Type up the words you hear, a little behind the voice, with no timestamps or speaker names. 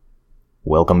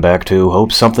Welcome back to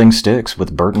Hope Something Sticks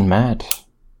with Bert and Matt.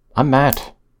 I'm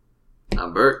Matt.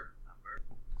 I'm Bert.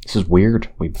 This is weird.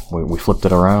 We flipped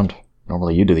it around.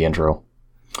 Normally you do the intro.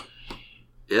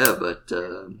 Yeah, but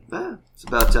it's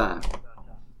about time.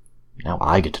 Now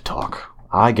I get to talk.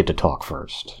 I get to talk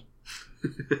first.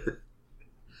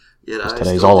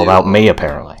 Today's all about me,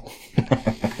 apparently.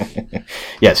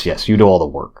 Yes, you do all the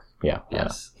work. Yeah.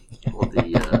 Yes. All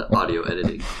the audio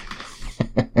editing.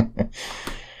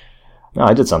 No,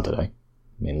 I did some today. I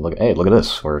mean, look at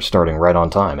this. We're starting right on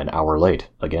time, an hour late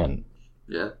again.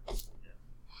 Yeah.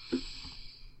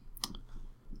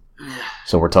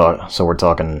 So we're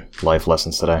talking life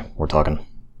lessons today. We're talking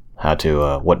how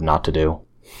to what not to do.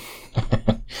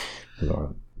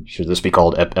 Should this be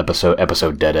called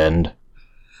episode dead end?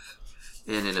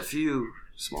 And in a few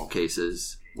small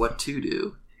cases, what to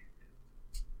do.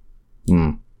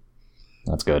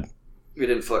 That's good. We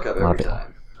didn't fuck up every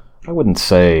time. I wouldn't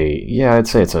say. Yeah, I'd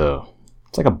say it's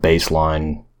like a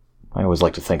baseline. I always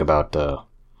like to think about,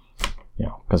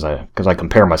 because I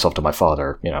compare myself to my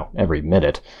father, every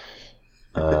minute.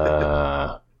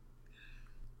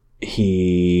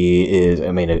 He is.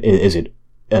 I mean, is it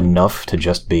enough to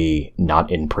just be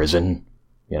not in prison?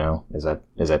 Is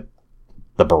that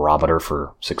the barometer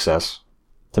for success?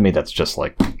 To me, that's just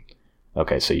like,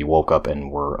 okay, so you woke up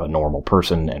and were a normal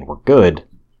person and we're good.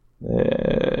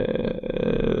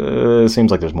 It seems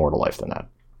like there's more to life than that.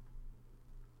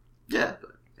 Yeah,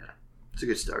 it's a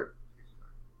good start.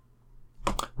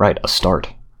 Right, a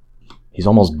start. He's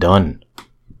almost done.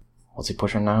 What's he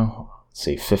pushing now? Let's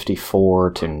see,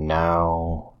 54 to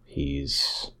now.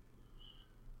 He's...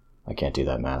 I can't do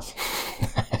that math.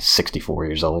 64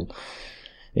 years old.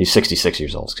 He's 66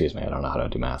 years old, excuse me. I don't know how to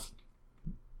do math.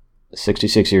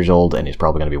 66 years old, and he's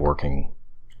probably going to be working...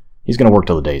 He's going to work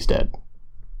till the day's dead.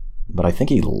 But I think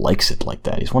he likes it like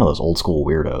that. He's one of those old school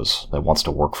weirdos that wants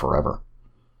to work forever.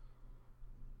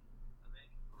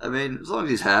 I mean, as long as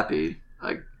he's happy,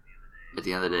 like, at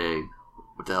the end of the day,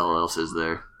 what the hell else is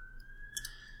there?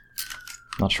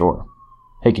 Not sure.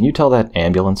 Hey, can you tell that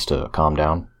ambulance to calm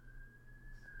down?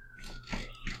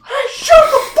 Hey, shut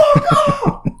the fuck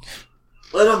up!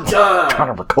 Let him die! I'm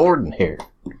trying to record in here.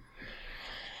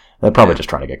 They're probably just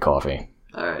trying to get coffee.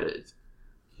 Alright, it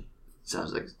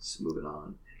sounds like it's moving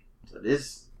on. So it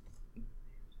is...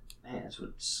 Man, that's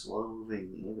what slowly...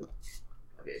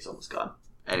 Okay, it's almost gone.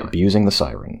 Anyway. Abusing the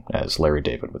siren, as Larry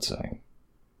David would say.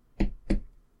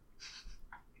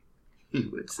 He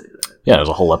would say that. Yeah, there's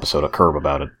a whole episode of Curb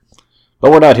about it.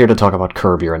 But we're not here to talk about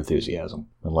Curb Your Enthusiasm.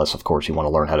 Unless, of course, you want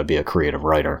to learn how to be a creative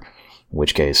writer. In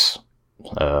which case,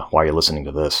 why are you listening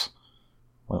to this?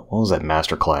 What was that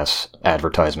masterclass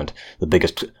advertisement? The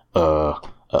biggest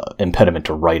impediment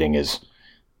to writing is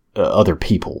other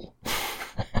people.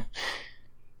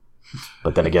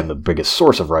 But then again, the biggest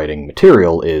source of writing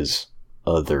material is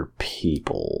other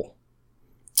people.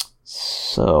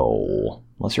 So,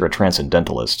 unless you're a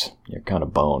transcendentalist, you're kind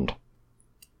of boned.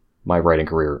 My writing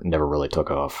career never really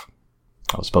took off.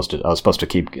 I was supposed to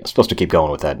keep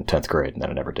going with that in 10th grade, and then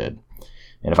I never did.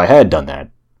 And if I had done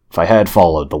that, if I had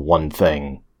followed the one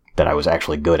thing that I was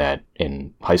actually good at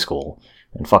in high school,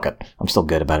 and fuck it, I'm still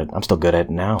good about it. I'm still good at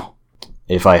it now.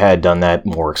 If I had done that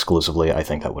more exclusively, I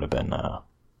think that would have been a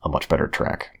much better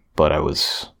track. But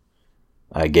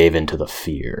I gave into the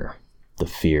fear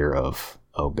of,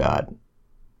 oh God,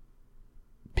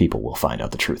 people will find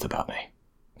out the truth about me.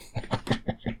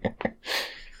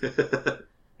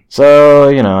 So,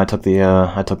 I took the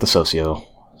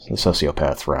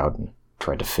sociopath route and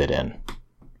tried to fit in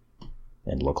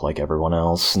and look like everyone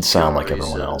else and sound like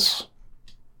everyone else.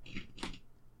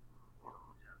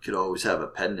 Could always have a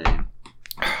pen name.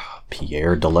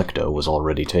 Pierre Delecto was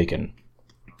already taken.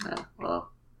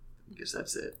 Well, I guess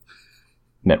that's it.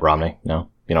 Mitt Romney? No?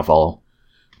 You don't follow?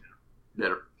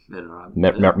 Mitt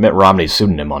Romney. Mitt Romney's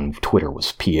pseudonym on Twitter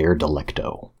was Pierre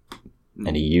Delecto.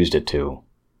 And he used it to,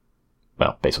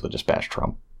 well, basically just bash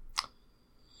Trump.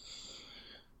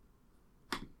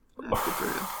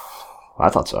 I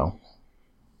thought so.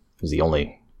 He was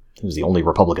the only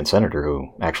Republican senator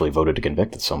who actually voted to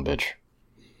convict that sumbitch.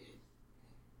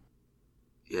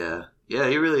 Yeah,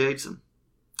 he really hates him.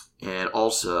 And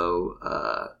also,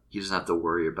 he doesn't have to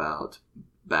worry about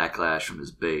backlash from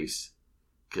his base.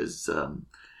 Because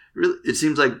really, it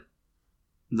seems like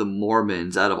the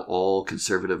Mormons, out of all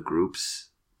conservative groups,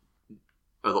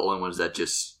 are the only ones that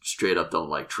just straight up don't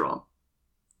like Trump.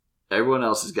 Everyone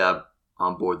else has got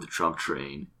on board the Trump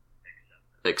train,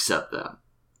 except them.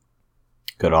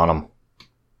 Good on them.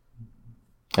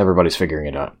 Everybody's figuring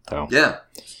it out, though. Yeah.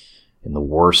 In the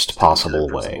worst possible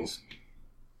way.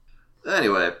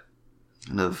 Anyway,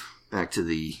 kind of back to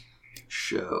the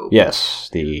show. Yes,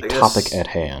 the I topic guess- at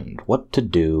hand. What to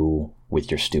do with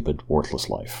your stupid, worthless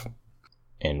life.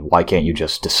 And why can't you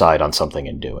just decide on something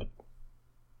and do it?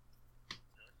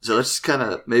 So let's kind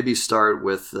of maybe start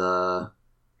with when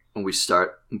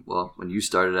you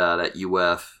started out at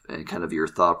UF and kind of your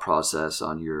thought process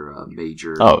on your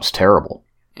major. Oh, it's terrible.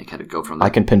 And kind of go from there. I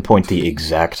can pinpoint the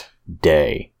exact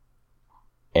day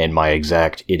and my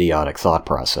exact idiotic thought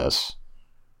process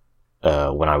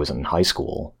when I was in high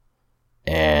school.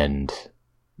 And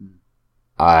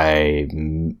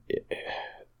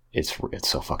it's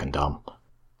so fucking dumb.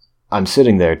 I'm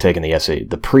sitting there taking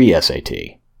the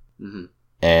pre-SAT, Mm-hmm.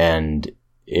 and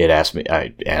it asked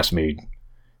me.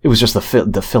 It was just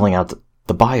the filling out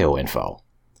the bio info.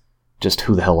 Just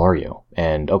who the hell are you?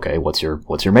 And okay, what's your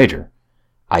major?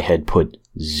 I had put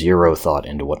zero thought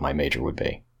into what my major would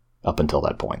be up until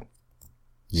that point.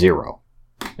 Zero.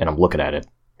 And I'm looking at it,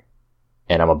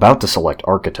 and I'm about to select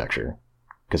architecture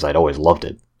because I'd always loved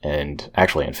it. And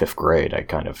actually, in 5th grade, I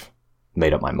kind of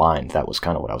made up my mind that was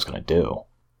kind of what I was going to do.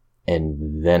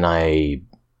 And then I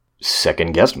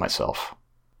second-guessed myself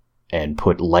and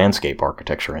put landscape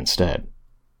architecture instead.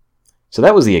 So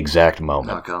that was the exact How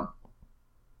moment. come?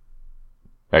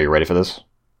 Are you ready for this?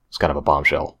 It's kind of a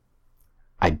bombshell.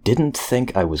 I didn't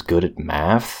think I was good at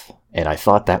math, and I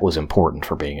thought that was important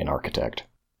for being an architect.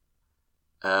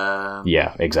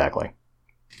 Yeah, exactly.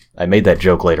 I made that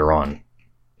joke later on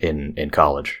in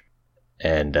college.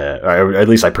 And or at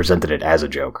least I presented it as a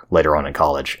joke later on in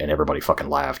college, and everybody fucking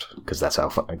laughed because that's how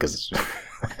because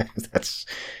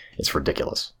it's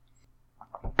ridiculous.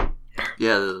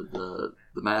 Yeah, the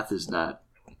math is not.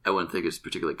 I wouldn't think it's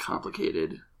particularly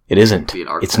complicated. It isn't. To be an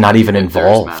architect. It's not even There's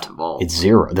involved. math involved. It's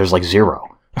zero. There's like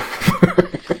zero.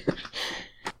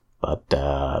 But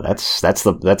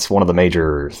that's one of the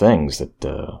major things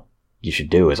that you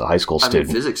should do as a high school I mean,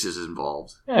 student. physics is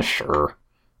involved. Yeah, sure.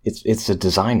 It's a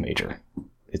design major.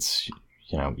 It's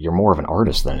you're more of an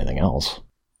artist than anything else.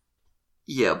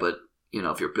 Yeah, but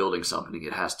if you're building something,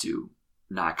 it has to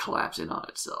not collapse in on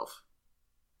itself.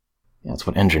 Yeah, that's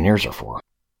what engineers are for.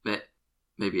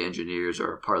 Maybe engineers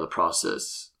are part of the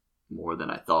process more than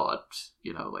I thought.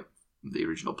 Like the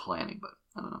original planning, but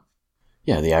I don't know.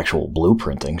 Yeah, the actual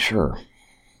blueprinting, sure.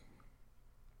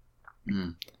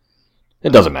 Mm.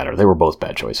 It doesn't matter. They were both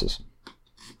bad choices.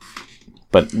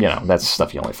 But, that's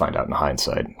stuff you only find out in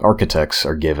hindsight. Architects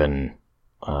are given,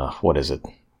 what is it?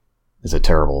 It's a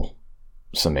terrible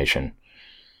summation.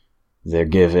 They're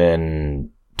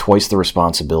given twice the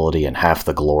responsibility and half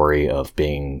the glory of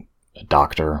being a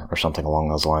doctor or something along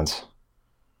those lines.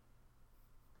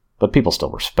 But people still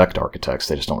respect architects.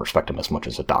 They just don't respect them as much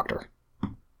as a doctor.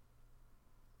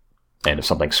 And if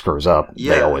something screws up,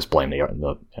 they always blame the I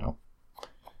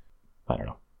don't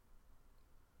know.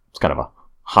 It's kind of a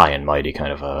high and mighty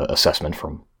kind of assessment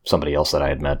from somebody else that I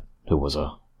had met who was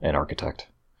an architect.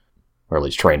 Or at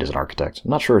least trained as an architect. I'm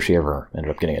not sure if she ever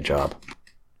ended up getting a job.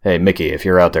 Hey, Mickey, if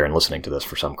you're out there and listening to this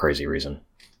for some crazy reason,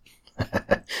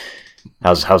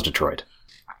 how's Detroit?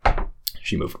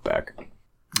 She moved back.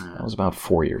 That was about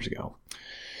 4 years ago.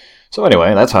 So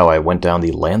anyway, that's how I went down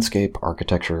the landscape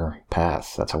architecture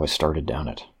path. That's how I started down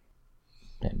it.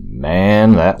 And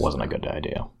man, that wasn't a good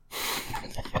idea.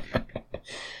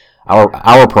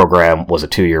 Our program was a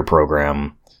 2-year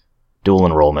program, dual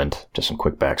enrollment. Just some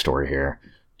quick backstory here.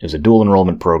 It was a dual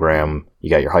enrollment program. You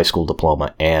got your high school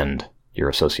diploma and your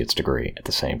associate's degree at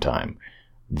the same time.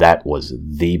 That was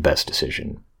the best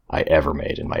decision I ever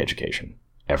made in my education.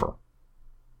 Ever.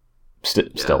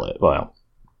 Still is. Well,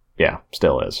 yeah,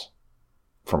 still is.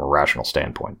 From a rational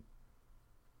standpoint.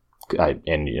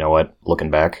 And you know what?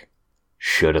 Looking back,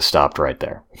 should have stopped right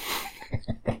there.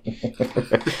 I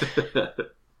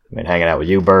mean, hanging out with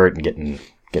you, Bert, and getting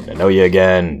to know you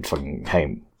again, and fucking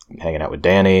hanging out with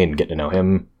Danny and getting to know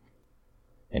him,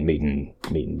 and meeting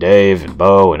Dave and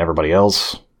Bo and everybody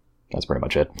else. That's pretty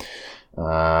much it.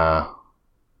 That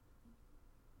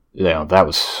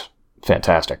was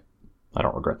fantastic. I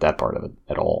don't regret that part of it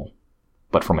at all.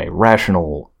 But from a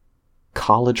rational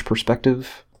college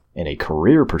perspective and a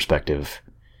career perspective,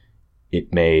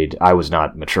 I was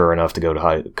not mature enough to go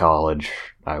to college.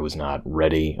 I was not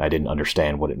ready. I didn't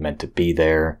understand what it meant to be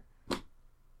there.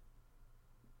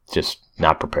 Just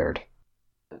not prepared.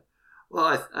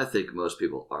 Well, I think most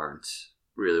people aren't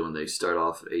really when they start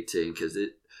off at 18 because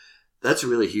that's a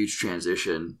really huge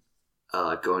transition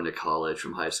going to college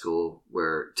from high school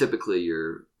where typically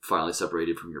you're finally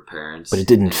separated from your parents. But it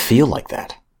didn't feel like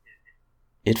that.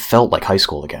 It felt like high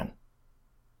school again.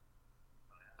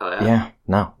 Oh, yeah? Yeah,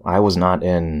 no. I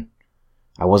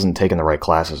wasn't taking the right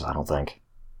classes, I don't think.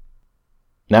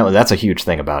 Now, that's a huge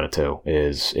thing about it, too,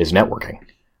 is networking.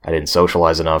 I didn't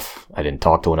socialize enough. I didn't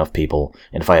talk to enough people.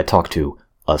 And if I had talked to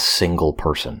a single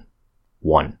person,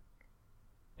 one,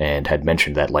 and had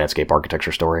mentioned that landscape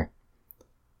architecture story,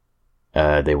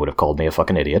 they would have called me a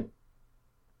fucking idiot,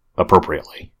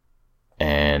 appropriately,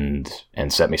 and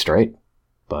set me straight.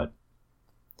 But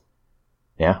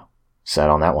yeah, sat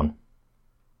on that one.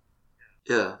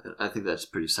 Yeah, I think that's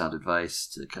pretty sound advice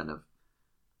to kind of,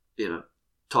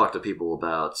 talk to people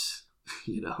about,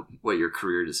 what your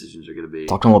career decisions are going to be.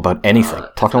 Talk to them about anything.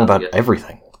 Talk to them about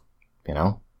everything.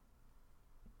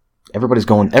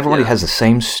 Everybody has the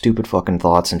same stupid fucking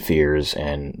thoughts and fears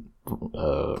and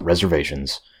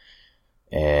reservations,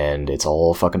 and it's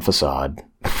all fucking facade.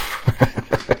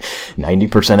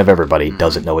 90% of everybody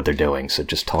doesn't know what they're doing, so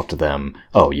just talk to them.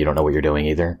 Oh, you don't know what you're doing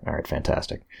either? Alright,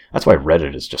 fantastic. That's why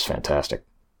Reddit is just fantastic.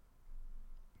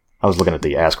 I was looking at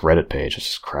the Ask Reddit page, it's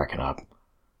just cracking up.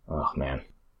 Oh, man.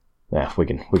 Yeah, we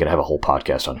can have a whole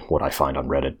podcast on what I find on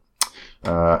Reddit.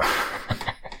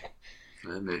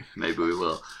 Maybe we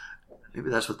will. Maybe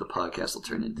that's what the podcast will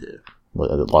turn into.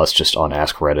 Us just on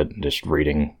Ask Reddit, just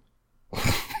reading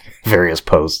various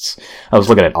posts. I was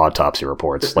looking at autopsy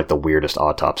reports, like the weirdest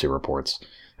autopsy reports.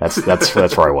 That's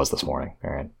where I was this morning. All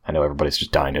right, I know everybody's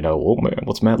just dying to know. Oh man,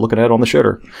 what's Matt looking at on the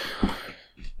shitter?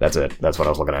 That's it. That's what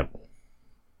I was looking at.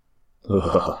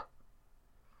 Ugh.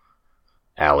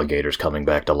 Alligators coming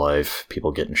back to life.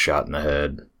 People getting shot in the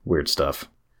head. Weird stuff.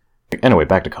 Anyway,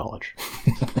 back to college.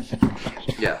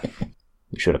 Yeah.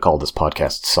 We should have called this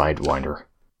podcast Sidewinder.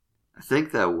 I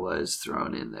think that was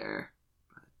thrown in there.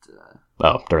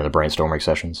 But, during the brainstorming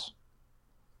sessions?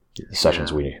 The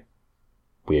sessions we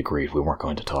agreed we weren't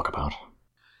going to talk about.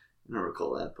 I don't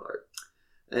recall that part.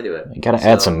 Anyway. You gotta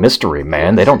add some mystery,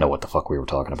 man. They don't know what the fuck we were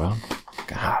talking about.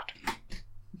 God.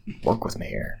 Work with me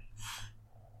here.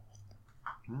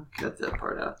 I'll cut that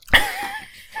part out.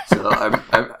 So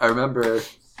I remember...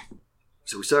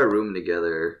 So we started rooming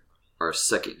together our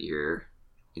second year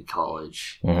in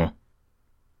college. Mm-hmm.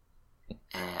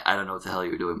 And I don't know what the hell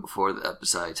you were doing before that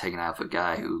besides hanging out with a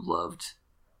guy who loved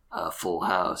Full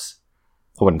House.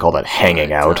 I wouldn't call that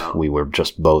hanging out. We were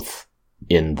just both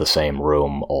in the same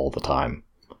room all the time.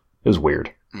 It was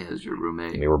weird. Yeah, it was your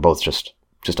roommate. We were both just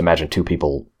imagine two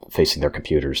people facing their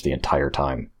computers the entire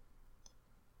time.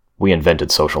 We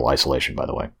invented social isolation, by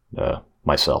the way.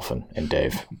 Myself and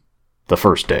Dave. The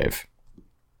first Dave.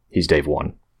 He's Dave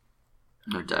 1.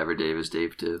 No, Diver Dave is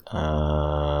Dave 2.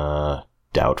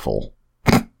 Doubtful.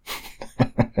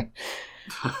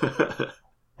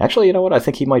 Actually, you know what? I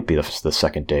think he might be the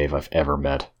second Dave I've ever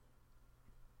met.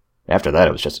 After that,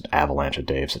 it was just an avalanche of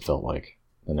Daves, it felt like.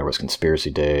 Then there was Conspiracy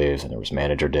Dave, and there was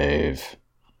Manager Dave.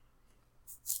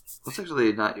 That's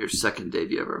actually not your second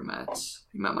Dave you ever met.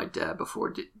 You met my dad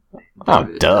before David. Oh,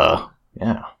 duh.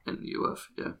 Yeah. In UF,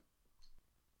 yeah.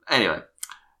 Anyway,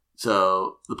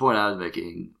 so the point I was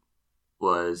making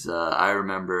was I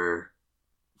remember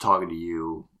talking to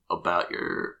you about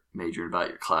your major, about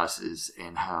your classes,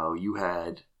 and how you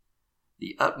had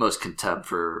the utmost contempt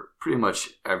for pretty much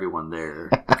everyone there,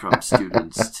 from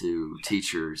students to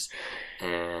teachers,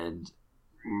 and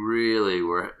really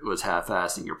was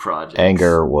half-assing your projects.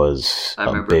 Anger was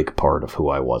a big part of who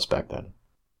I was back then.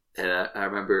 And I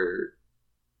remember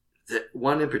that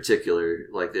one in particular,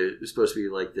 like there was supposed to be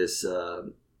like this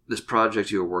project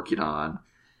you were working on.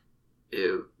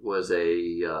 It was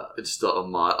it's still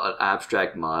an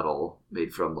abstract model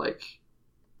made from like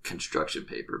construction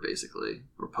paper, basically,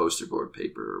 or poster board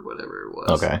paper, or whatever it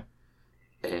was. Okay.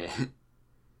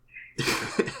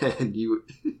 And you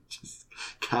just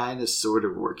kind of sort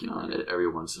of working on it every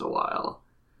once in a while,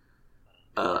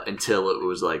 until it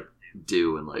was like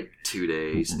due in like 2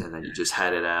 days, and then you just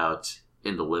had it out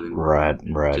in the living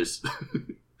room. Right. Just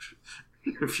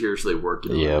furiously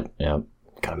working on it. Yep.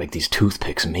 Gotta make these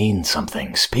toothpicks mean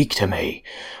something. Speak to me.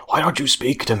 Why don't you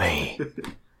speak to me?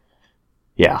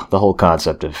 Yeah, the whole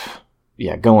concept of,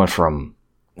 going from,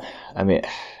 I mean,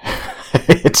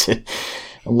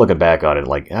 I'm looking back on it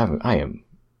like, I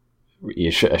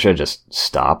should have just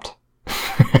stopped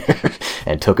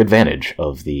and took advantage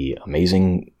of the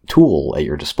amazing tool at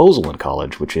your disposal in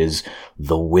college, which is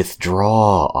the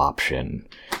withdraw option.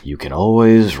 You can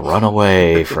always run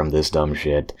away from this dumb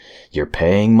shit. You're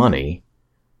paying money.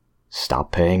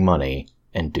 Stop paying money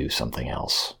and do something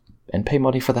else. And pay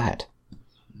money for that.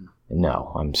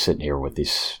 No, I'm sitting here with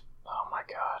these... Oh my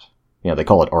god. They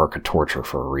call it arc torture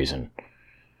for a reason.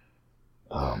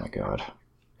 Oh my god.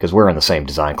 Because we're in the same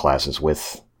design classes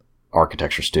with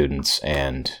architecture students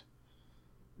and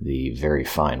the very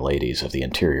fine ladies of the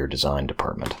interior design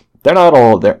department. They're not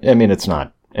all there. I mean, it's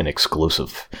not an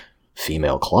exclusive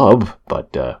female club, but,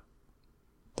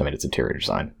 it's interior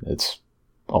design. It's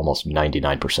almost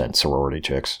 99% sorority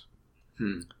chicks.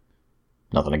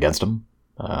 Nothing against them.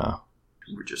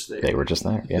 We're just there. They were just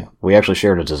there, yeah. We actually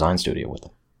shared a design studio with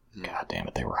them. God damn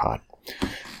it, they were hot.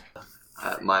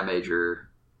 My major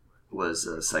was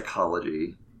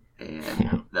psychology,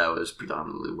 and that was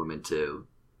predominantly women too.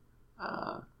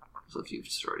 So a few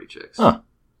sorority chicks. Huh.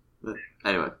 But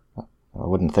anyway. I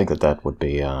wouldn't think that would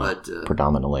be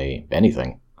predominantly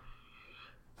anything.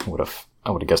 I would have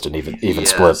guessed an even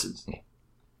split.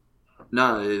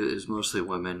 No, it was mostly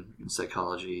women in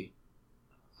psychology.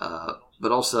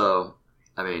 But also,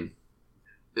 I mean,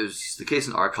 it was the case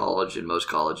in our college and most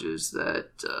colleges that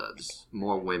there's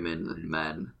more women than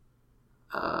men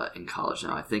in college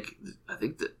now. I think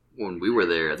that when we were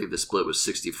there, I think the split was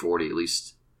 60-40, at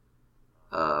least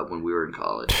when we were in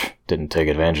college. Didn't take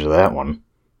advantage of that one.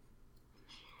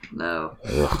 No.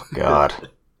 Ugh, God.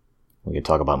 We could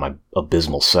talk about my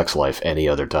abysmal sex life any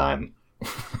other time.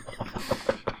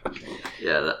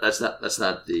 Yeah, that's not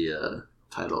the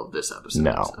title of this episode.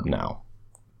 No.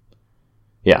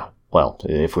 Yeah, well,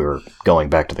 if we were going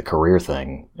back to the career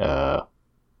thing, I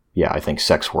think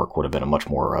sex work would have been a much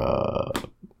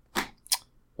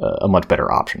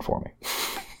better option for me.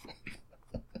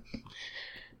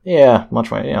 Yeah,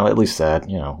 much more, at least that,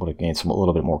 would have gained a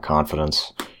little bit more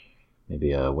confidence.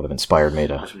 Maybe would have inspired me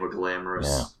to... Much more glamorous.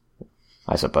 Yeah,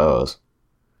 I suppose.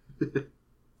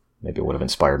 Maybe it would have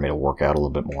inspired me to work out a little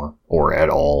bit more. Or at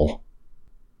all.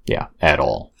 Yeah, at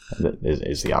all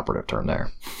is the operative term there.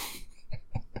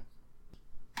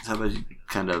 How about you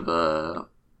kind of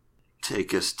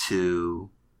take us to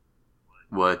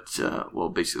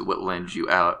basically what landed you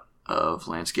out of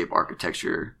landscape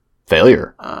architecture?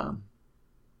 Failure.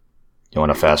 You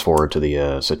want to fast forward to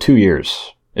the... so 2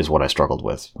 years is what I struggled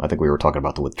with. I think we were talking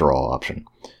about the withdrawal option.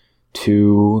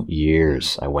 2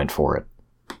 years I went for it.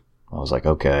 I was like,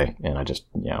 okay. And I just,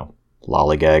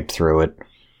 lollygagged through it.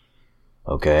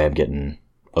 Okay, I'm getting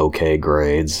okay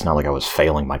grades. Not like I was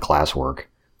failing my classwork.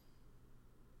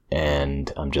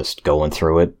 And I'm just going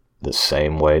through it the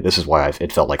same way. This is why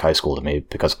it felt like high school to me,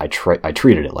 because I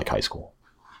treated it like high school,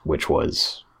 which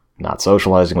was not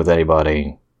socializing with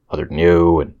anybody other than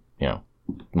you and,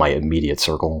 my immediate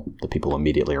circle, the people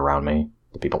immediately around me,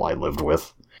 the people I lived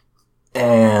with.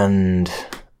 And,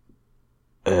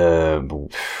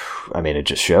 it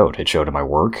just showed. It showed in my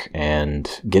work,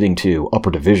 and getting to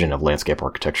upper division of landscape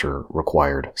architecture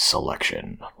required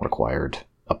selection, required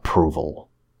approval.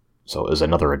 So it was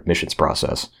another admissions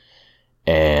process.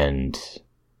 And,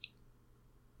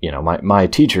 my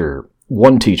teacher,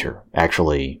 one teacher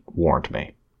actually warned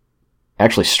me,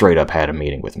 actually straight up had a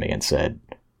meeting with me and said,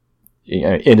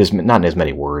 not in as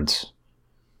many words,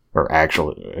 or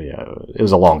actually, it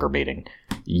was a longer meeting.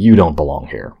 You don't belong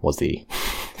here was the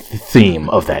theme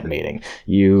of that meeting.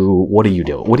 What are you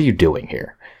doing? What are you doing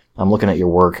here? I'm looking at your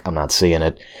work. I'm not seeing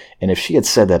it. And if she had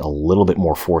said that a little bit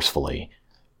more forcefully,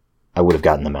 I would have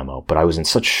gotten the memo. But I was in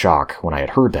such shock when I had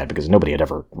heard that, because nobody had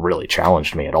ever really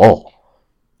challenged me at all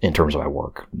in terms of my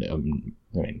work.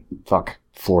 Fuck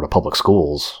Florida public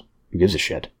schools. Who gives a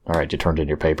shit? All right, you turned in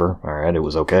your paper. All right, it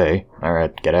was okay. All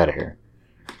right, get out of here.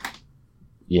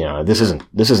 This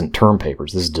isn't term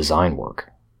papers. This is design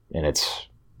work, and it's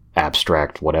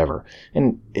abstract, whatever.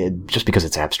 And just because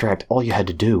it's abstract, all you had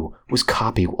to do was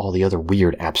copy all the other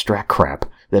weird abstract crap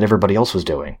that everybody else was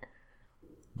doing.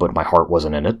 But my heart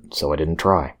wasn't in it, so I didn't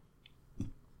try.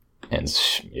 And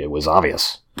it was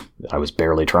obvious that I was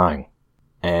barely trying.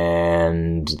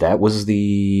 And that was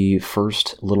the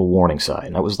first little warning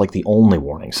sign. That was like the only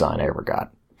warning sign I ever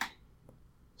got.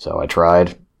 So I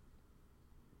tried,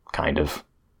 kind of,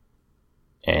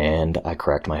 and I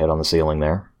cracked my head on the ceiling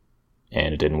there,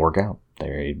 and it didn't work out.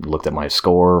 They looked at my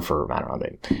score for, I don't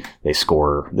know, they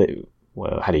score,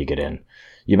 how do you get in?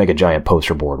 You make a giant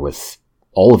poster board with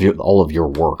all of your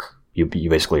work. You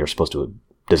basically are supposed to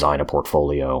design a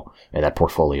portfolio, and that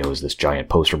portfolio is this giant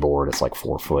poster board. It's like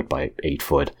 4 foot by 8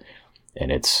 foot, and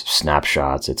it's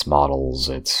snapshots, it's models,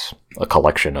 it's a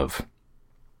collection of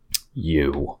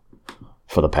you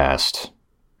for the past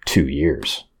 2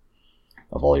 years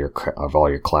of all your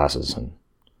classes and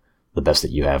the best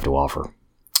that you have to offer.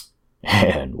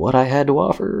 And what I had to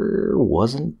offer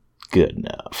wasn't good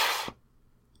enough.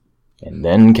 And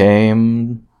then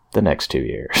came the next 2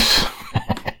 years.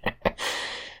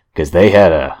 Because they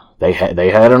had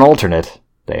an alternate.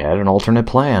 They had an alternate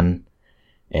plan,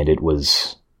 and it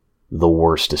was the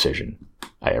worst decision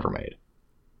I ever made,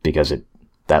 because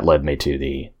that led me to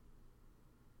the...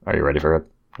 Are you ready for it?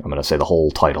 I'm going to say the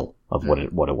whole title of what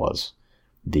it was: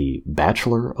 the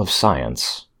Bachelor of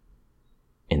Science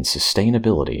in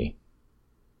Sustainability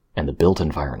and the Built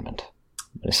Environment.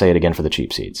 I'm going to say it again for the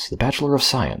cheap seats. The Bachelor of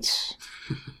Science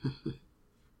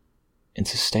in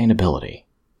Sustainability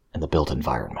and the Built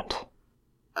Environment.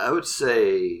 I would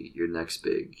say your next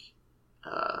big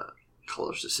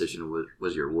college decision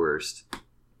was your worst.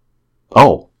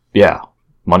 Oh, yeah.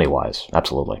 Money-wise,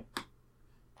 absolutely.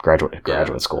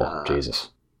 Graduate school, Jesus.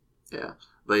 Yeah.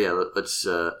 But yeah, let's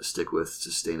stick with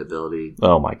sustainability.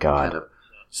 Oh my god.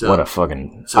 What a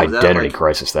fucking identity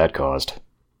crisis that caused.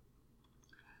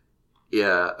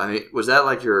 Yeah, I mean, was that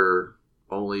like your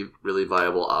only really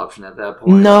viable option at that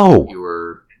point? No. You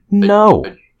were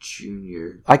a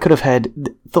junior. I could have had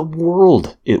the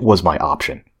world. It was my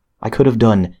option. I could have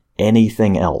done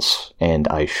anything else, and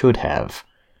I should have.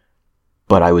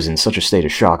 But I was in such a state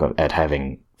of shock at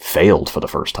having failed for the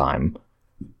first time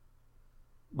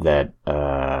that,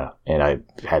 and I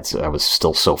was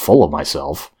still so full of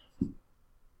myself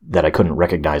that I couldn't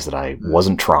recognize that I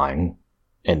wasn't trying,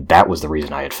 and that was the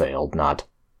reason I had failed, not,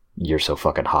 you're so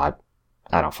fucking hot.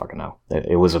 I don't fucking know.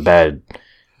 I was a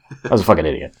fucking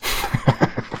idiot.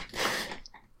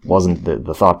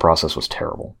 The thought process was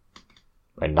terrible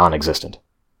and non-existent.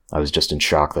 I was just in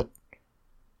shock that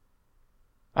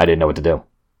I didn't know what to do.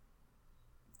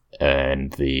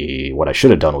 And what I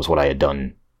should have done was what I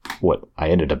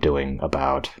ended up doing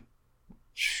about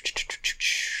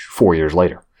 4 years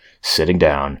later. Sitting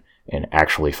down and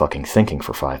actually fucking thinking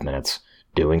for 5 minutes,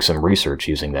 doing some research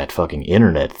using that fucking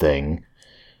internet thing,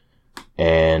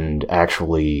 and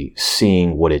actually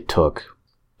seeing what it took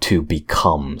to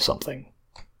become something.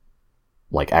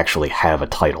 Like, actually have a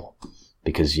title.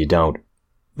 Because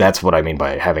that's what I mean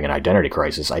by having an identity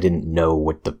crisis. I didn't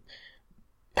know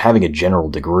having a general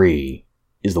degree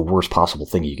is the worst possible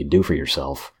thing you can do for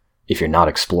yourself if you're not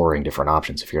exploring different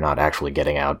options, if you're not actually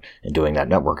getting out and doing that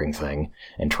networking thing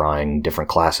and trying different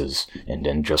classes and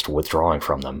then just withdrawing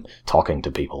from them, talking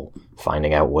to people,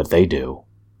 finding out what they do.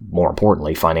 More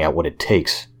importantly, finding out what it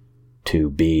takes to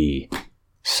be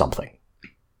something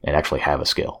and actually have a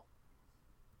skill.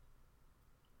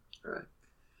 All right.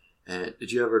 And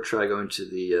did you ever try going to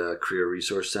the Career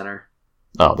Resource Center?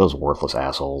 Oh, those worthless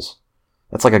assholes.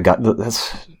 That's like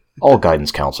all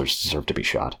guidance counselors deserve to be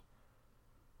shot.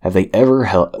 Have they ever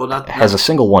helped? Has a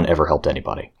single one ever helped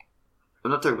anybody? I'm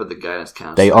not talking about the guidance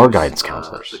counselors. They are guidance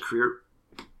counselors. The career.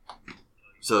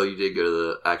 So you did go to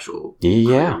the actual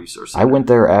Career Resource Center? I went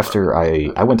there after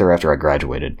I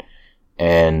graduated,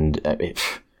 and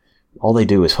all they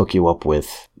do is hook you up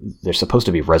with. There's supposed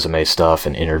to be resume stuff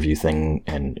and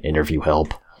interview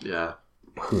help. Yeah.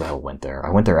 Who the hell went there?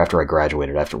 I went there after I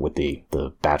graduated, with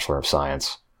the Bachelor of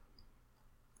Science.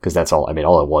 Because that's all,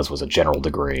 all it was a general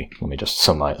degree. Let me just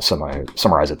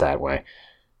summarize it that way.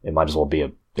 It might as well have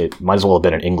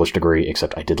been an English degree,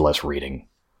 except I did less reading.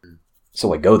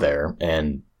 So I go there,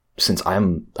 and since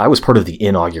I was part of the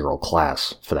inaugural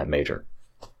class for that major,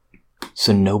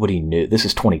 so nobody knew, this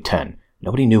is 2010,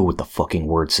 nobody knew what the fucking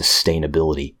word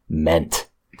sustainability meant.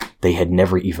 They had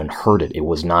never even heard it. It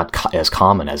was not as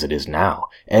common as it is now.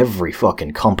 Every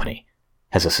fucking company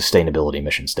has a sustainability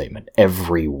mission statement.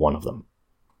 Every one of them.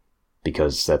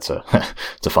 Because it's a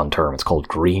fun term. It's called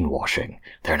greenwashing.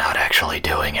 They're not actually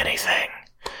doing anything.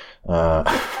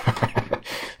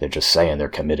 They're just saying they're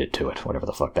committed to it, whatever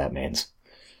the fuck that means.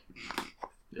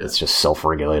 Yeah. It's just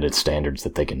self-regulated standards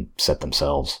that they can set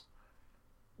themselves.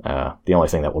 The only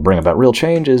thing that will bring about real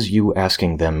change is you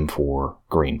asking them for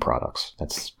green products.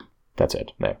 That's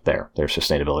it. There's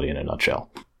sustainability in a nutshell.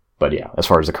 But yeah, as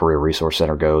far as the Career Resource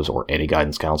Center goes, or any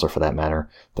guidance counselor for that matter,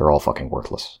 they're all fucking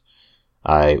worthless.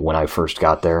 When I first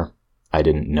got there, I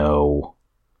didn't know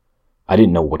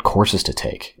what courses to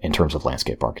take in terms of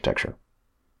landscape architecture.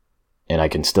 And I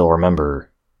can still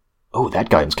remember, that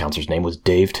guidance counselor's name was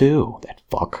Dave too. That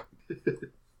fuck.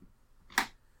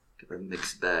 A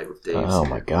mixed bag with Dave. Oh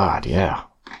my god, yeah.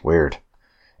 Weird.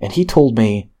 And he told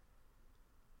me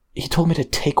to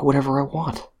take whatever I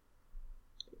want.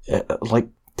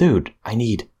 Dude, I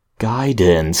need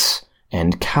guidance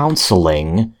and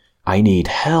counseling. I need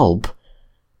help.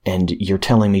 And you're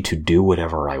telling me to do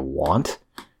whatever I want?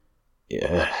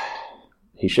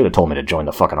 He should have told me to join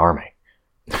the fucking army.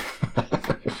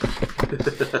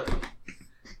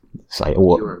 So, you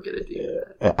weren't going to do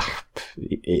that.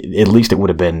 At least it would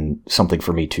have been something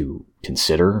for me to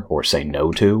consider or say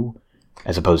no to,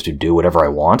 as opposed to do whatever I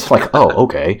want. Like,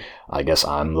 okay, I guess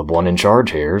I'm the one in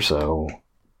charge here, so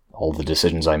all the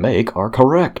decisions I make are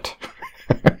correct.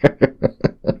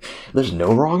 There's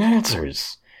no wrong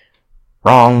answers.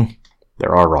 Wrong.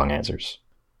 There are wrong answers.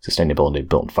 Sustainability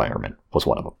built environment was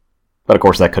one of them. But of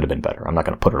course that could have been better. I'm not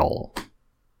going to put it all...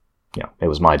 it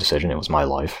was my decision. It was my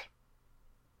life.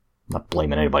 I'm not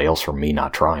blaming anybody else for me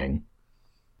not trying.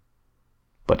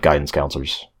 But guidance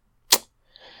counselors,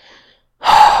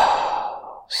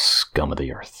 scum of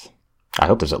the earth. I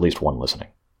hope there's at least one listening.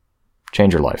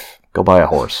 Change your life. Go buy a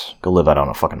horse. Go live out on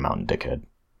a fucking mountain, dickhead.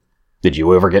 Did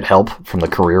you ever get help from the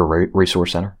Career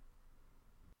Resource Center?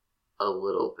 A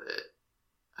little bit.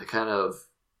 I kind of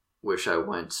wish I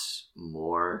went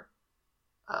more.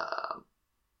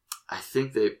 I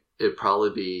think they'd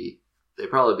probably be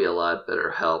a lot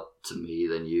better help to me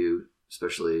than you,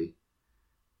 especially,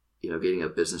 getting a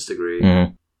business degree.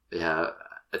 Mm-hmm. Yeah,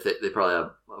 I think they probably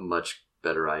have a much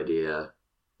better idea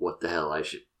what the hell I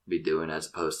should be doing as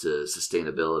opposed to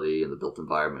sustainability and the built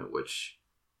environment, which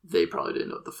they probably didn't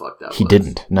know what the fuck that was. He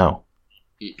didn't, no.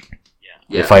 Yeah.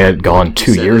 If I had gone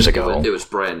 2 years ago... It was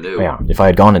brand new. Yeah, if I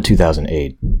had gone in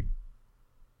 2008,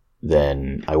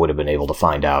 then I would have been able to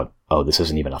find out, oh, this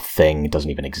isn't even a thing, it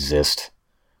doesn't even exist.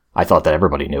 I thought that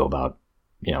everybody knew about,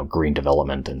 green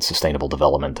development and sustainable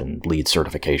development and LEED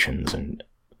certifications, and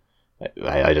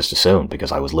I just assumed,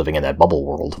 because I was living in that bubble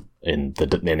world in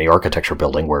the architecture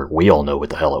building where we all know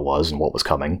what the hell it was and what was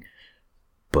coming,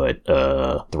 but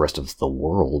the rest of the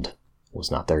world was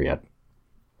not there yet,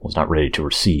 was not ready to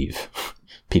receive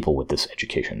people with this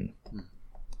education,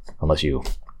 unless you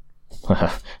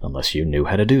knew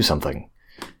how to do something.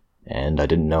 And I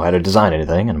didn't know how to design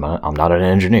anything, and I'm not an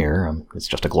engineer. It's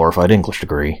just a glorified English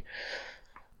degree.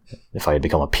 If I had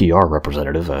become a PR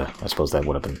representative, I suppose that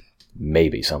would have been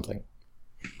maybe something.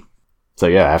 So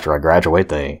yeah, after I graduate,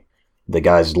 the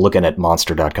guy's looking at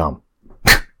Monster.com.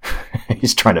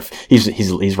 He's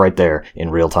right there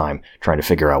in real time trying to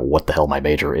figure out what the hell my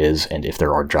major is and if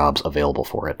there are jobs available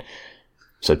for it.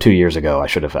 So 2 years ago, I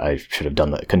should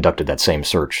have conducted that same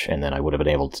search, and then I would have been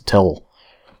able to tell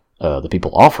the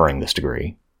people offering this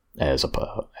degree as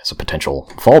a potential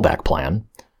fallback plan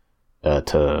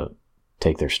to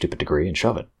take their stupid degree and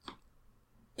shove it,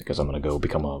 because I'm going to go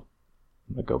become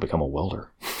a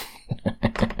welder.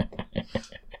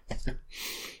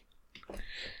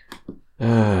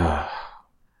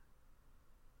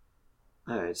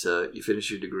 Alright, so you finished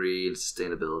your degree in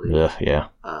sustainability. Yeah.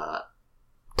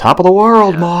 Top of the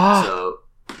world, yeah, Ma! So,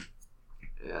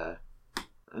 yeah.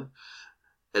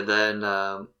 And then,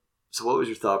 so what was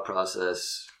your thought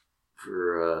process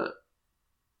for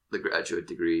the graduate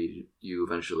degree you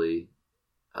eventually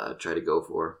try to go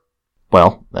for?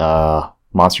 Well,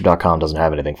 Monster.com doesn't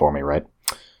have anything for me, right?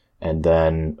 And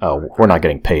then, we're not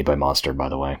getting paid by Monster, by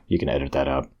the way. You can edit that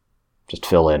out. Just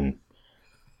fill in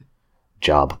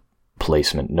job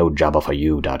placement,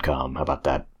 nojobaforyou.com. How about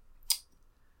that?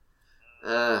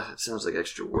 It sounds like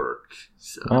extra work.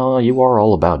 So. Well, you are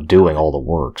all about doing all the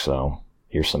work, so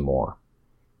here's some more.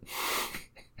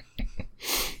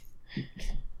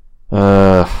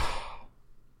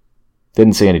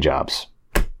 Didn't see any jobs.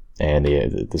 And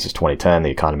this is 2010,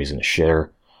 the economy's in the shitter.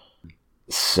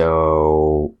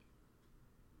 So,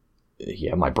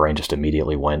 yeah, my brain just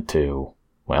immediately went to,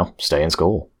 well, stay in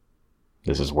school.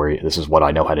 This is what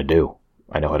I know how to do.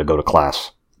 I know how to go to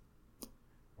class.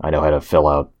 I know how to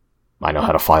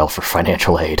file for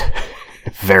financial aid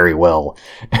very well.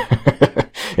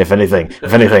 If anything,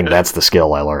 that's the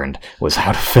skill I learned, was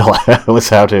how to fill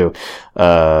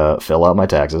out my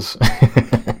taxes,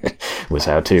 was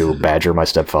how to badger my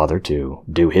stepfather to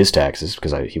do his taxes,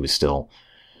 because he was still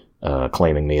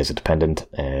claiming me as a dependent,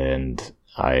 and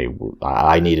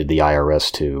I needed the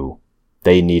IRS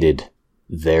they needed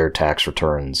their tax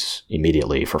returns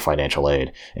immediately for financial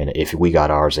aid, and if we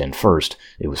got ours in first,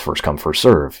 it was first come, first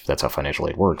serve. That's how financial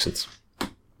aid works.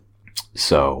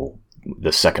 So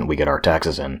the second we get our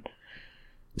taxes in,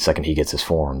 the second he gets his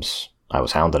forms, I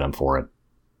was hounding him for it.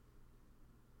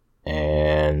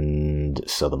 And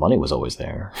so the money was always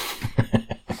there.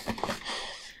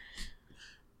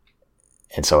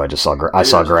 And so I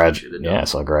saw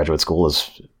graduate school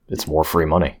as it's more free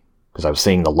money, because I was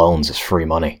seeing the loans as free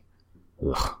money.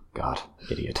 Ugh, God,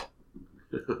 idiot.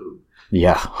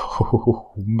 Yeah.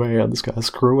 Oh, man, this guy's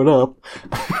screwing up.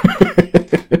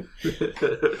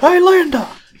 Hey, Linda,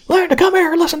 come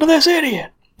here and listen to this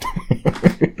idiot.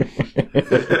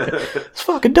 This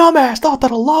fucking dumbass thought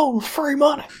that a loan was free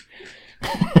money.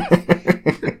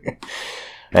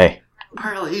 Hey.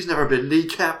 Apparently he's never been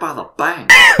kneecapped by the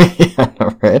bank. Yeah,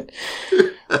 right?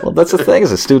 Well, that's the thing,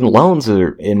 is that student loans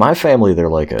are, in my family, they're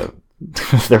like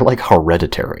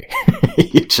hereditary.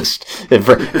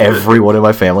 Every one in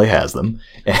my family has them,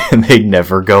 and they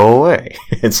never go away.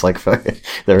 It's like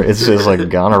it's just like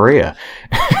gonorrhea.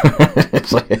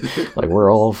 It's like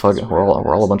we're all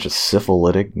a bunch of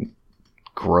syphilitic,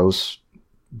 gross,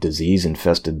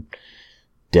 disease-infested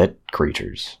debt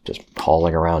creatures, just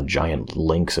hauling around giant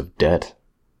links of debt.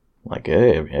 Like,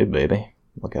 hey baby,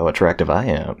 Look how attractive I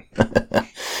am.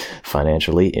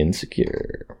 Financially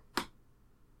insecure.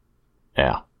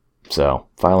 Yeah. So,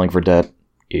 filing for debt,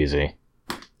 easy.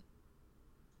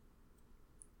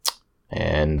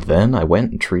 And then I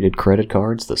went and treated credit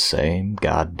cards the same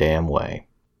goddamn way.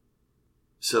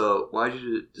 So, why did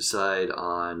you decide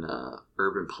on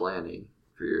urban planning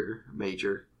for your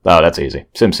major? Oh, that's easy.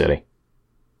 SimCity.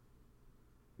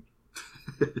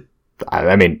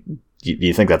 I mean,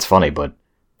 you think that's funny, but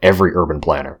every urban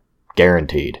planner,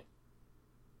 guaranteed,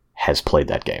 has played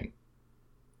that game.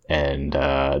 And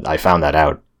I found that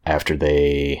out after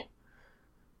they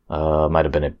might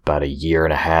have been about a year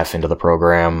and a half into the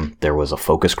program. There was a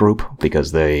focus group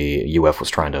because the UF was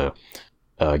trying to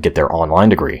get their online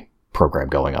degree program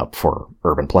going up for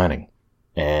urban planning.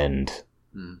 And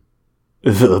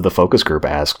the focus group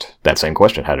asked that same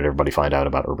question. How did everybody find out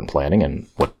about urban planning, and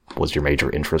what was your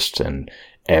major interest? And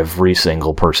every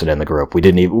single person in the group,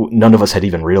 none of us had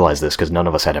even realized this because none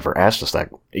of us had ever asked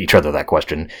each other that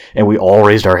question. And we all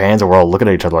raised our hands and we're all looking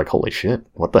at each other like, holy shit,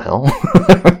 what the hell?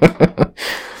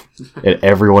 And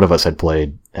every one of us had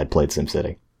played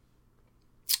SimCity.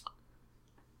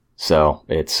 So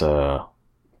it's, we're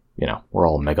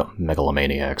all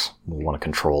megalomaniacs. We want to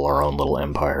control our own little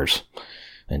empires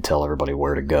and tell everybody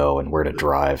where to go and where to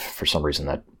drive. For some reason,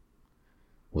 that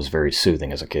was very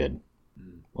soothing as a kid.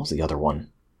 What was the other one?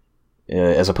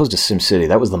 As opposed to SimCity,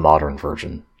 that was the modern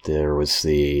version. There was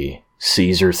the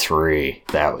Caesar 3.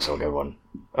 That was a good one.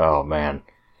 Oh, man.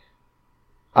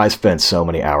 I spent so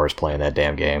many hours playing that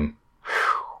damn game.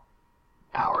 Whew.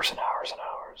 Hours and hours and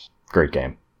hours. Great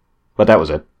game. But that was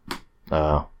it.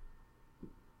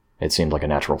 It seemed like a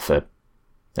natural fit.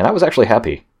 And I was actually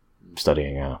happy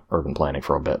studying urban planning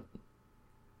for a bit.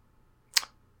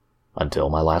 Until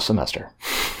my last semester.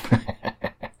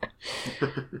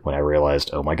 When I realized,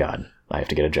 oh my god, I have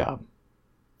to get a job.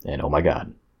 And oh my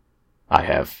god, I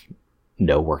have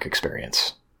no work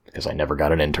experience. Because I never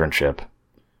got an internship.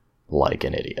 Like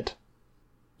an idiot.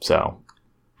 So,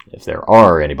 if there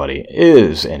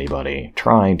is anybody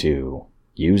trying to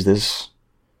use this,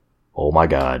 oh my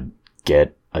god,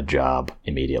 get a job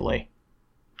immediately.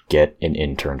 Get an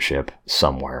internship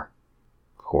somewhere.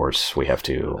 Of course, we have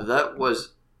to...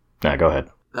 go ahead.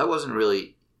 That wasn't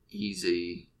really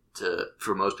easy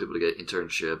for most people to get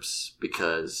internships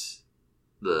because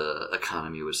the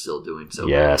economy was still doing so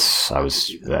bad. Yes,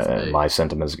 my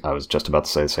sentiments, I was just about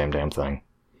to say the same damn thing.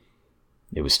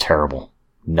 It was terrible.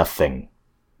 Nothing.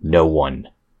 No one.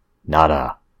 Not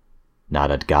a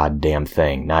goddamn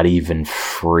thing. Not even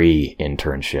free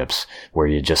internships where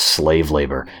you just slave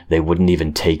labor. They wouldn't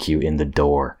even take you in the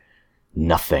door.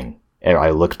 Nothing. I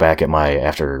looked back at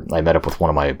after I met up with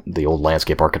one of the old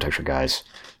landscape architecture guys.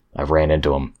 I ran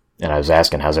into him and I was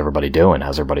asking, how's everybody doing?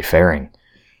 How's everybody faring?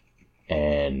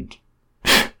 And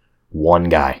one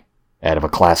guy out of a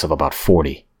class of about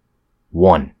 40.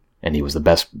 One. And he was the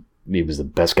best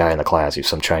guy in the class. He was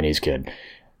some Chinese kid.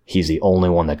 He's the only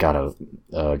one that got an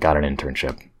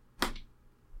internship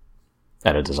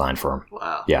at a design firm.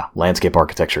 Wow. Yeah, landscape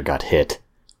architecture got hit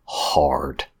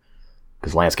hard.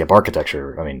 Because landscape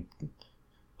architecture, I mean,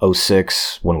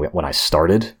 2006, when I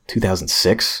started,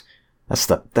 2006, that's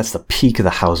the peak of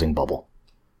the housing bubble.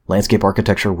 Landscape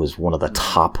architecture was one of the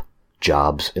top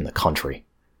jobs in the country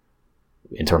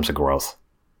in terms of growth.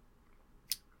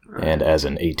 Right. And as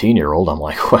an 18-year-old, I'm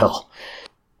like, well,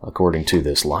 according to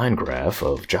this line graph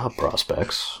of job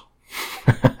prospects,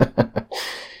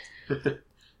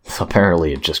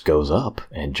 apparently it just goes up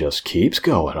and just keeps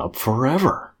going up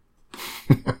forever.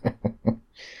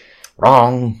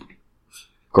 Wrong.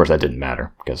 Of course, that didn't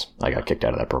matter because I got kicked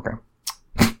out of that program.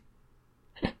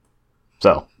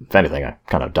 So, if anything, I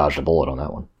kind of dodged a bullet on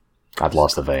that one. I've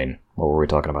lost the vein. What were we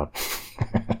talking about?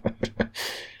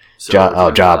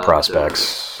 Job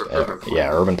prospects.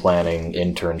 Urban planning,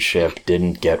 internship,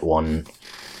 didn't get one.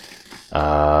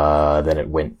 Then it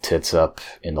went tits up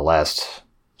in the last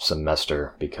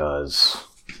semester because...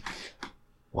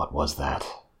 What was that?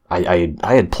 I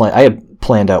had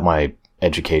planned out my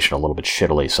education a little bit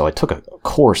shittily, so I took a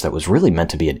course that was really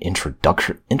meant to be an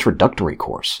introductory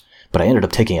course, but I ended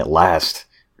up taking it last.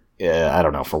 I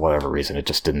don't know, for whatever reason, it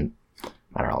just didn't.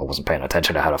 I don't know, I wasn't paying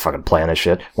attention to how to fucking plan this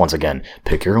shit. Once again,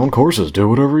 pick your own courses, do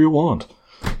whatever you want.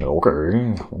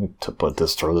 Okay, to throw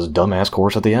this dumbass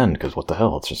course at the end, because what the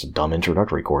hell, it's just a dumb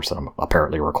introductory course that I'm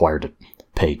apparently required to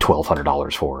pay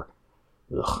 $1,200 for.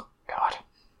 Ugh, God.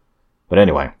 But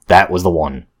anyway, that was the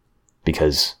one.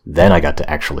 Because then I got to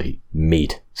actually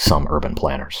meet some urban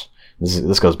planners.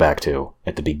 This goes back to,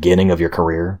 at the beginning of your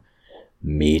career,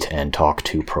 Meet and talk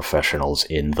to professionals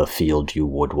in the field you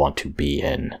would want to be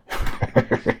in.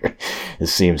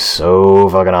 This seems so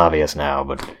fucking obvious now,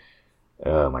 but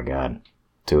oh my god.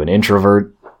 To an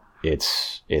introvert,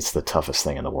 it's the toughest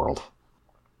thing in the world.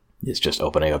 It's just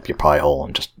opening up your pie hole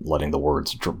and just letting the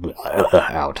words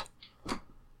out.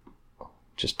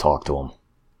 Just talk to them.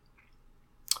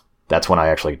 That's when I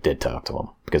actually did talk to them,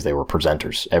 because they were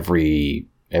presenters. Every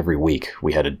week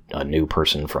we had a new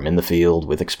person from in the field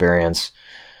with experience.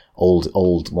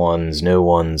 Old ones, new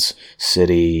ones,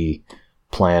 city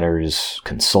planners,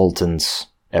 consultants,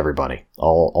 everybody.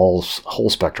 All whole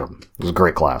spectrum. It was a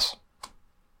great class.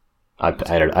 I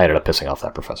ended up pissing off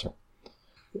that professor.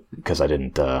 Because I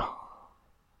didn't,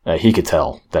 he could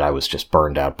tell that I was just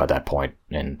burned out by that point,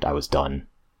 and I was done,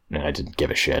 and I didn't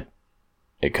give a shit.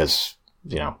 Because,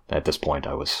 at this point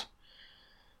I was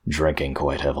drinking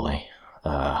quite heavily.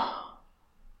 I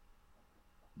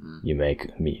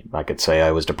could say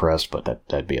I was depressed, but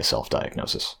that'd be a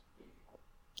self-diagnosis.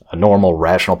 A normal,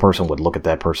 rational person would look at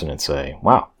that person and say,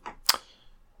 wow,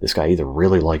 this guy either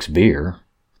really likes beer,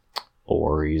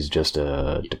 or he's just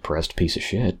a depressed piece of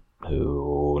shit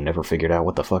who never figured out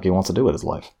what the fuck he wants to do with his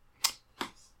life.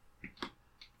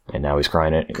 And now he's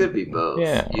crying it. It could be both.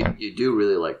 Yeah. You do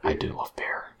really like beer. I do love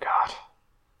beer. God.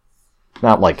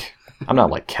 I'm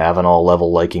not like Kavanaugh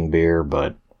level liking beer,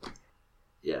 but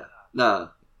yeah. No.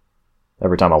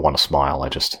 Every time I want to smile, I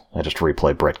just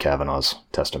replay Brett Kavanaugh's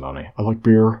testimony. I like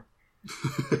beer.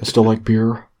 I still like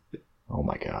beer. Oh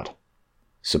my god.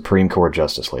 Supreme Court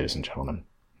Justice, ladies and gentlemen.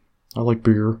 I like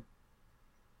beer.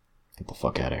 Get the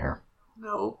fuck out of here.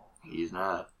 No, he's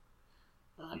not.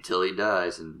 Until he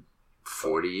dies in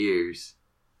 40 years.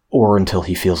 Or until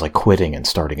he feels like quitting and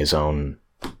starting his own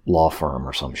law firm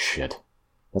or some shit.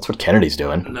 That's what Kennedy's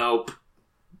doing. Nope.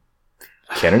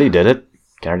 Kennedy did it.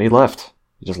 Kennedy left.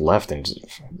 He just left, and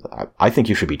I think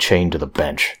you should be chained to the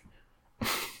bench.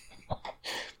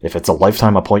 If it's a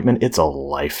lifetime appointment, it's a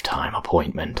lifetime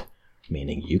appointment.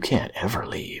 Meaning you can't ever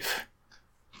leave.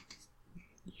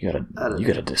 You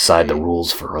gotta decide the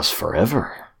rules for us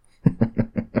forever.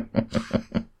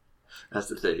 That's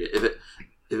the thing. If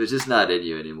it's just not in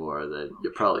you anymore, then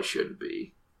you probably shouldn't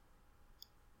be.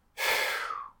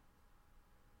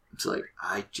 It's like,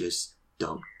 I just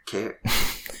don't care.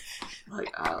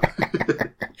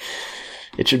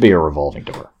 It should be a revolving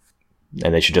door.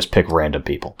 And they should just pick random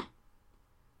people.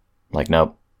 Like,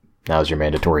 nope, now's your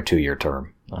mandatory 2-year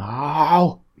term.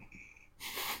 Ow!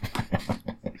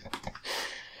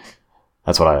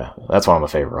 That's what I'm a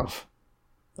favor of.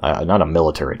 Not a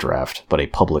military draft, but a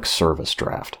public service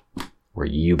draft, where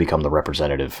you become the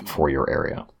representative for your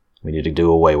area. We need to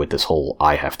do away with this whole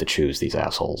I have to choose these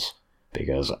assholes,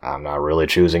 because I'm not really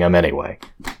choosing them anyway.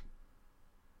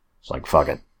 It's like, fuck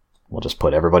it. We'll just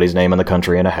put everybody's name in the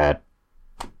country in a hat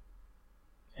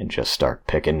and just start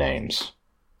picking names.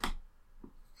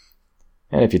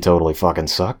 And if you totally fucking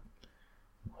suck,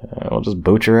 we'll just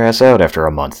boot your ass out after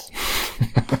a month.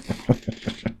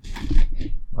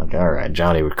 Like, alright,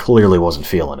 Johnny clearly wasn't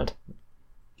feeling it.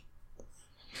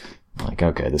 Like,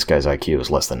 okay, this guy's IQ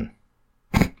is less than...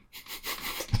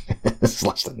 it's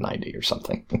less than 90 or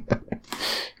something.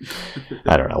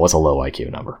 I don't know. What's a low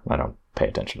IQ number? I don't pay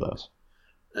attention to those.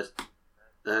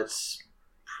 That's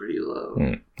pretty low.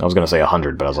 I was going to say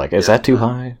 100, but I was like, is that too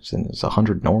high? Is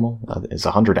 100 normal? Is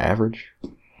 100 average?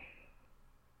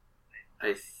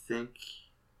 I think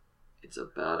it's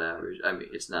about average. I mean,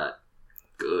 it's not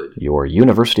good. Your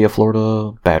University of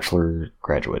Florida bachelor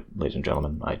graduate, ladies and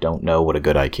gentlemen. I don't know what a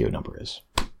good IQ number is.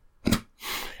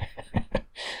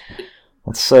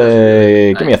 Let's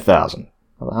say, give me 1,000.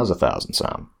 How's 1,000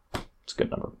 sound? It's a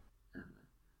good number.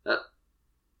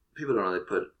 People don't really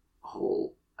put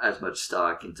as much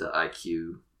stock into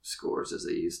IQ scores as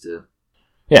they used to.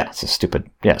 Yeah, it's a stupid...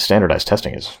 Yeah, standardized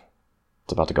testing it's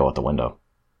about to go out the window.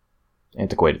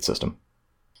 Antiquated system.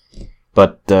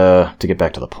 But, to get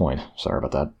back to the point, sorry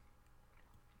about that.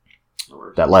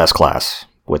 That last class,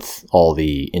 with all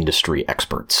the industry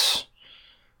experts,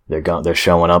 they're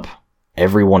showing up.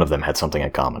 Every one of them had something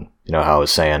in common. You know how I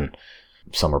was saying,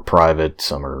 some are private,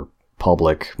 some are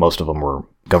public, most of them were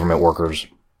government workers.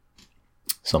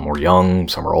 Some were young,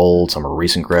 some are old, some are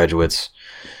recent graduates.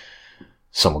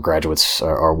 Some graduates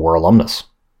were alumnus.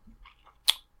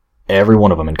 Every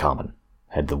one of them in common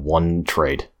had the one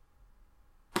trait.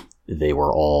 They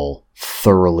were all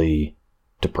thoroughly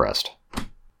depressed.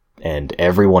 And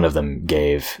every one of them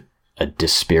gave a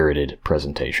dispirited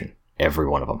presentation. Every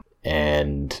one of them.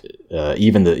 And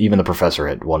even the professor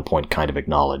at one point kind of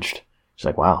acknowledged. She's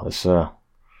like, wow, this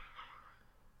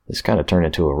kind of turned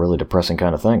into a really depressing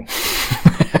kind of thing.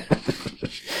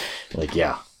 Like,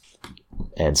 yeah.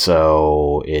 And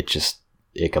so it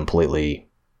completely,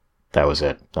 that was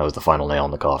it. That was the final nail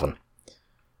in the coffin.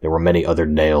 There were many other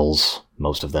nails,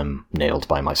 most of them nailed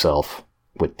by myself,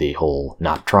 with the whole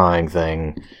not trying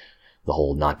thing, the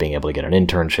whole not being able to get an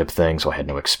internship thing, so I had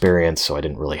no experience, so I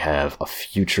didn't really have a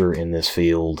future in this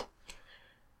field.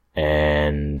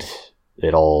 And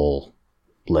it all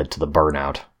led to the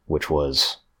burnout, which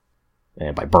was,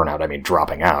 and by burnout I mean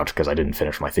dropping out, because I didn't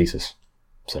finish my thesis.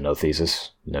 So no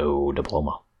thesis, no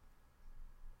diploma.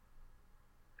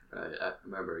 I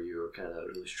remember you were kind of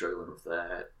really struggling with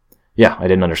that. Yeah, I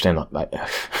didn't understand that.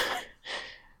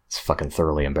 It's fucking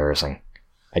thoroughly embarrassing.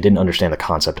 I didn't understand the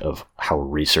concept of how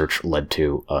research led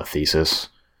to a thesis.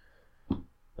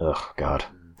 Ugh, God.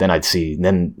 While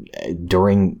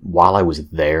I was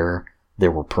there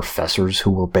were professors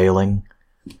who were bailing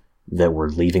that were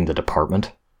leaving the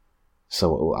department.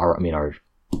 So,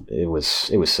 it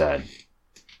was sad.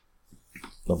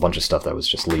 A bunch of stuff that was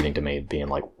just leading to me being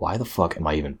like, why the fuck am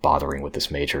I even bothering with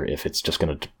this major if it's just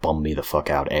gonna bum me the fuck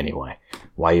out anyway?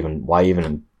 Why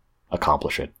even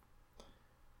accomplish it?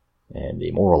 And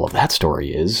the moral of that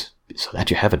story is, so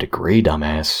that you have a degree,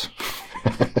 dumbass.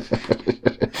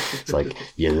 It's like,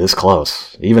 you're this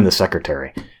close. Even the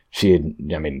secretary, she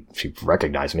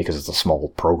recognized me because it's a small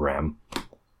program.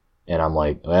 And I'm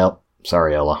like, well,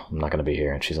 sorry, Ella, I'm not going to be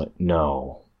here. And she's like,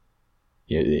 no.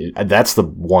 That's the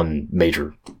one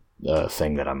major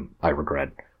thing that I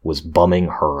regret, was bumming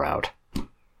her out.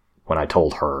 When I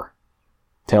told her,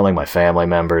 telling my family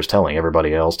members, telling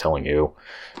everybody else, telling you.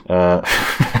 I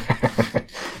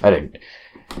didn't.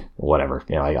 Whatever.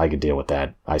 I could deal with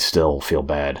that. I still feel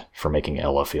bad for making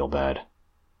Ella feel bad.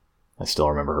 I still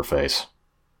remember her face.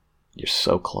 You're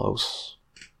so close.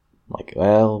 Like,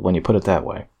 well, when you put it that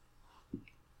way.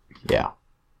 Yeah.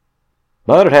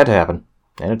 But it had to happen.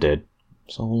 And it did.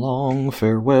 So long,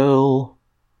 farewell.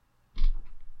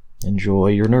 Enjoy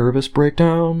your nervous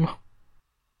breakdown.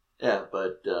 Yeah,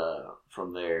 but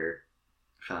from there,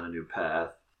 found a new path.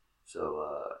 So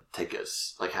take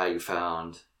us, like how you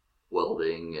found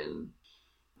welding and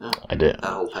I did. That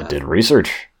whole path. I did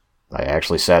research. I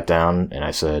actually sat down and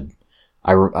I said,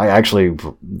 I actually,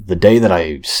 the day that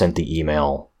I sent the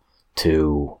email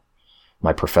to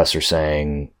my professor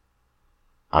saying,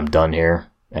 I'm done here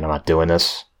and I'm not doing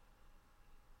this,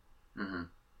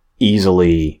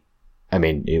 easily,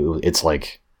 it's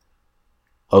like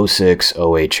 06,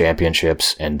 08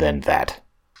 championships and then that.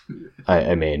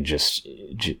 Just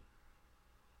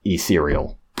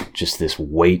ethereal. Just this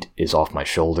weight is off my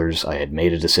shoulders. I had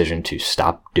made a decision to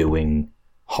stop doing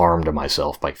harm to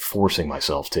myself by forcing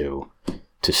myself to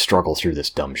struggle through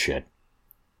this dumb shit.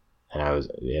 And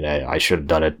I should have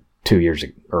done it 2 years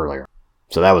earlier.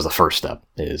 So that was the first step,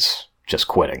 is just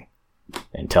quitting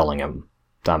and telling him,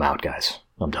 I'm out, guys.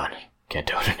 I'm done. Can't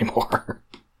do it anymore.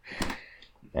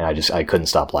 And I couldn't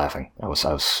stop laughing. I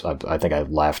think I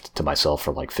laughed to myself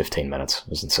for like 15 minutes. It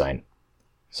was insane.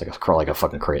 It's like a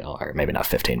fucking crazy, maybe not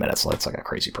 15 minutes, it's like a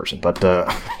crazy person, but,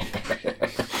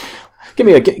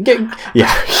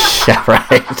 yeah,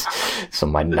 right.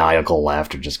 Some maniacal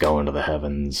laughter just going to the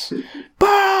heavens.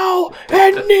 Bow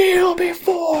and kneel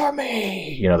before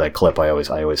me! You know that clip I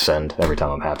always send every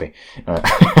time I'm happy,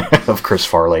 of Chris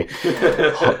Farley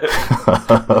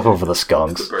over the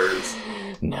skunks. The birds.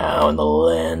 Now in the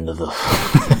land of the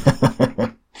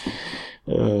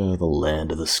the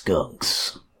land of the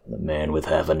skunks, the man with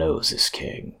half a nose is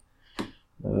king.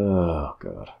 Oh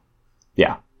God,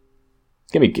 yeah.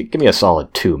 Give me a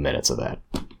solid 2 minutes of that.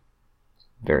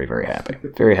 Very, very happy.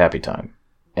 Very happy time.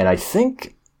 And I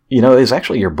think, it was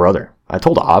actually your brother. I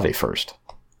told Avi first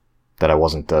that I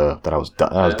wasn't that I was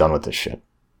done with this shit.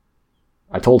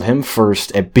 I told him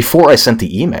first before I sent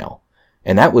the email,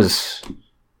 and that was.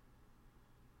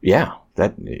 Yeah,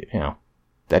 that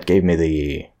gave me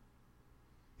the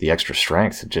extra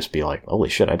strength to just be like, holy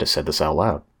shit, I just said this out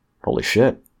loud. Holy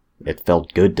shit. It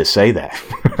felt good to say that.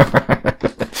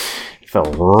 It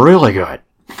felt really good.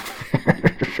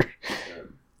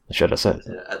 I should have said.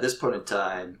 At this point in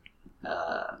time,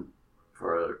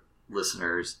 for our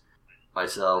listeners,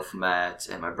 myself, Matt,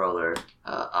 and my brother,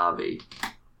 Avi,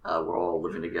 we're all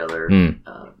living together in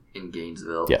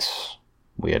Gainesville. Yes.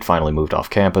 We had finally moved off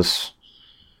campus.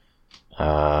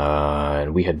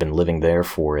 And we had been living there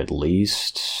for at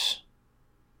least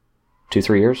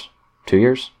 2-3 years? 2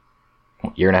 years?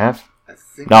 Year and a half? I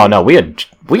think no, we had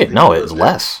no, it was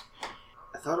less.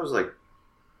 I thought it was like,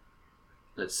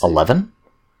 let's see. 11?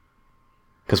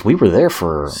 Because we were there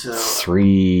for 3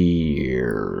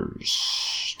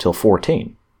 years, till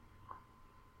 14.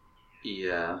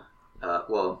 Yeah.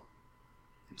 Well,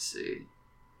 let's see.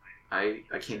 I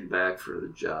came back for the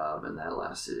job, and that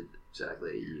lasted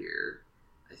exactly a year.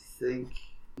 I think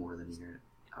more than a year.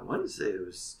 I want to say it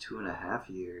was 2.5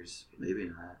 years, maybe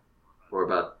not,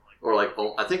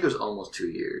 I think it was almost 2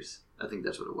 years. I think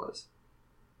that's what it was.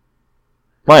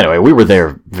 Well, anyway, we were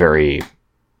there that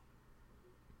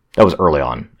was early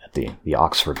on at the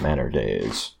Oxford Manor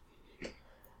days. It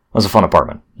was a fun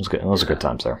apartment. It was good. It was a good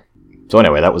times there. So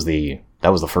anyway, that was the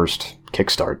first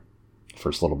kickstart,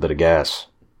 first little bit of gas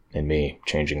in me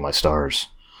changing my stars,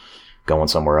 going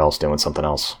somewhere else, doing something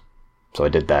else. So I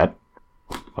did that.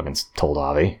 Fucking told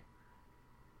Avi.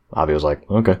 Avi was like,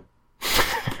 okay.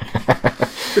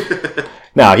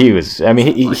 No, he was. I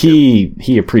mean,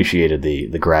 he appreciated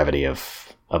the gravity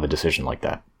of a decision like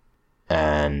that,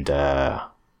 and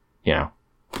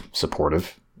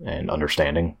supportive and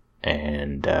understanding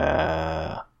and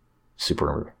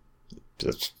super.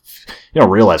 You don't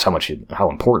realize how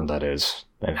important that is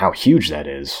and how huge that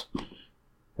is.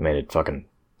 I mean, it fucking.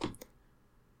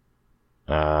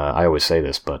 I always say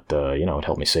this, but it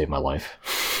helped me save my life.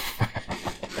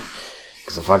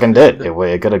 Because it fucking did.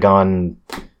 It could have gone.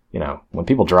 When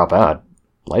people drop out,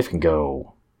 life can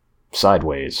go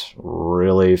sideways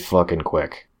really fucking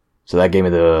quick. So that gave me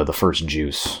the first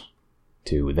juice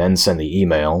to then send the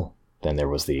email. Then there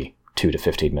was the 2 to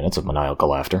 15 minutes of maniacal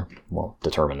laughter. We'll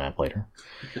determine that later.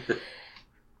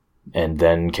 And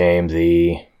then came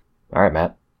all right,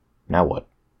 Matt, now what?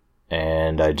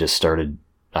 And I just started,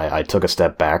 I took a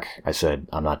step back. I said,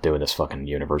 I'm not doing this fucking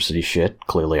university shit.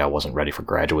 Clearly I wasn't ready for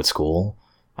graduate school.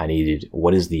 I needed,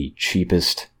 what is the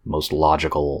cheapest, most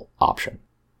logical option?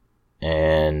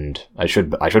 And I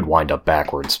should wind up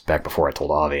backwards, back before I told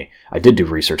Avi. I did do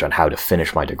research on how to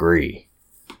finish my degree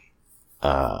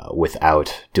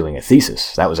without doing a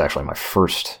thesis. That was actually my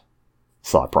first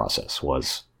thought process,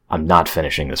 was I'm not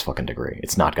finishing this fucking degree.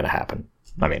 It's not going to happen.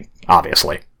 I mean,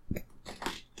 obviously.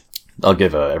 I'll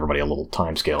give everybody a little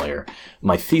time scale here.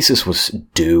 My thesis was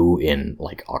due in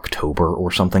like October or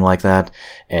something like that,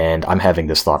 and I'm having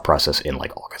this thought process in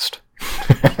like August.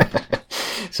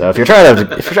 So if you're trying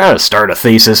to start a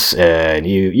thesis and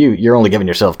you're only giving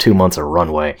yourself 2 months of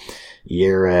runway,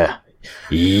 you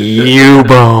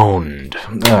boned.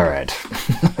 All right.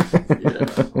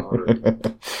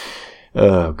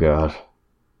 Oh god.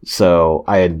 So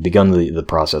I had begun the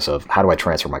process of how do I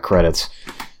transfer my credits?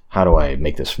 How do I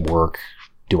make this work?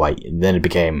 Then it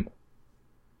became,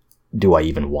 do I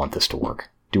even want this to work?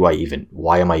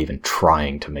 Why am I even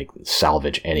trying to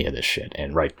salvage any of this shit?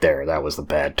 And right there, that was the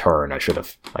bad turn. I should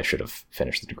have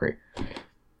finished the degree.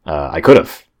 I could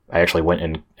have. I actually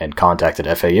went and contacted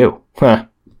FAU.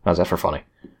 How's that for funny?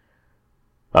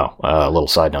 Oh, a little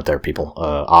side note there, people.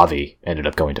 Avi ended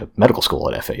up going to medical school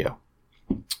at FAU.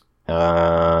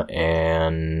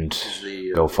 And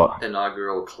the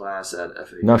inaugural class at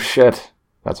FAU. No shit.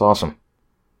 That's awesome.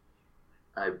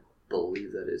 I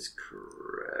believe that is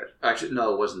correct. Actually,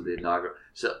 no, it wasn't the inaugural.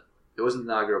 So it wasn't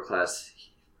the inaugural class.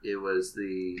 It was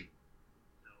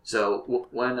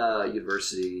when a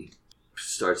university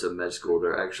starts a med school,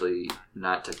 they're actually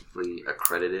not technically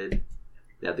accredited.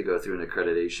 They have to go through an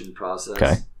accreditation process.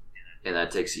 Okay. And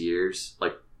that takes years.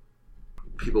 Like,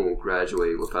 people will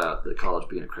graduate without the college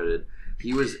being accredited. I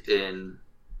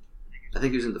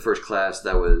think he was in the first class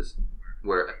that was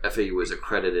where FAU was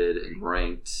accredited and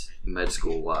ranked med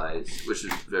school wise, which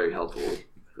is very helpful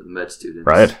for the med students.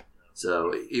 Right.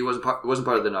 So he wasn't part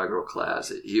of the inaugural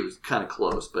class. He was kind of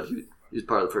close, but he was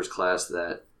part of the first class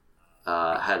that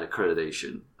had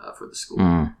accreditation for the school.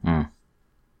 Mm-hmm.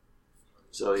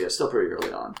 So yeah, still pretty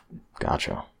early on.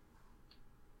 Gotcha.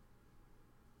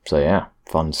 So yeah,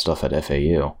 fun stuff at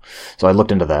FAU. So I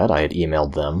looked into that. I had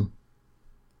emailed them.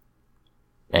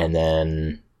 And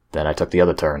then I took the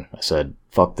other turn. I said,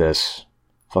 fuck this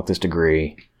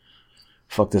degree.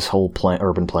 Fuck this whole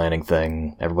urban planning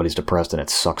thing. Everybody's depressed and it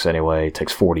sucks anyway. It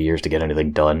takes 40 years to get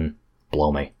anything done.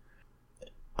 Blow me.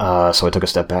 So I took a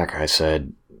step back. I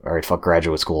said, alright, fuck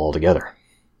graduate school altogether.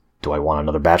 Do I want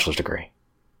another bachelor's degree?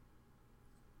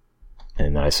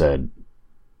 And then I said,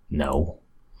 no.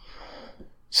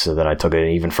 So then I took an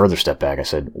even further step back. I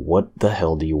said, what the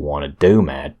hell do you want to do,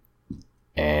 Matt?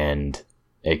 And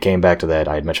it came back to that.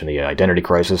 I had mentioned the identity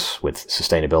crisis with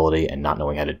sustainability and not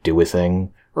knowing how to do a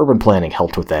thing. Urban planning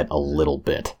helped with that a little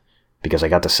bit. Because I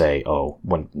got to say,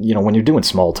 when you're doing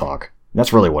small talk,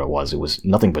 that's really what it was. It was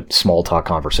nothing but small talk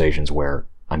conversations where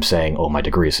I'm saying, my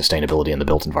degree is sustainability in the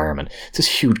built environment. It's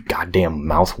this huge goddamn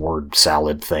mouth word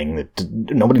salad thing that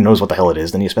nobody knows what the hell it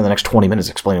is. Then you spend the next 20 minutes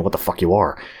explaining what the fuck you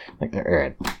are. Like, all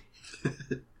right.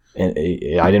 And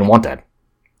I didn't want that.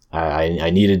 I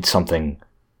needed something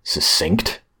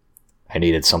succinct. I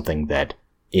needed something that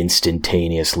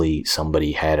instantaneously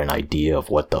somebody had an idea of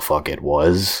what the fuck it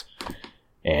was.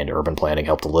 And urban planning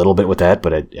helped a little bit with that,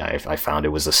 but I found it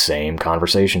was the same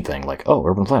conversation thing. Like, oh,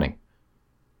 urban planning.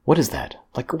 What is that?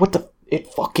 Like, what the...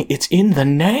 It's in the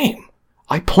name.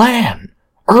 I plan.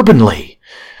 Urbanly.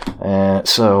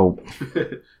 So...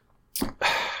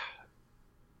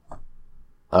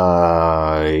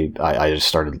 I just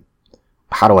started...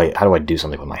 How do I do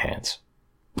something with my hands?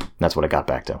 And that's what I got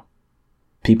back to.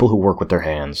 People who work with their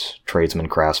hands, tradesmen,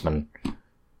 craftsmen,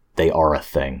 they are a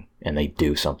thing, and they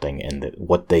do something, and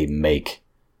what they make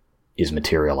is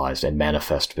materialized and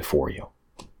manifest before you.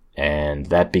 And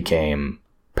that became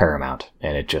paramount,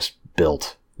 and it just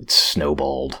built. It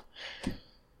snowballed.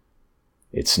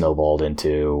 It snowballed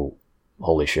into,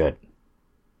 holy shit,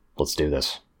 let's do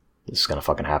this. This is gonna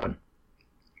fucking happen.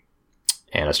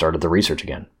 And I started the research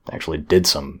again. I actually did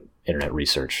some internet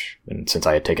research, and since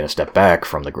I had taken a step back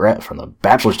from the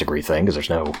bachelor's degree thing, because it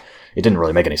didn't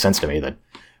really make any sense to me that,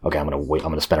 okay, I'm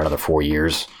gonna spend another 4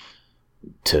 years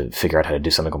to figure out how to do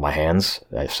something with my hands.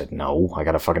 I said, no, I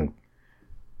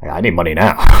need money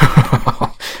now.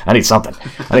 I need something.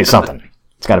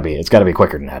 It's gotta be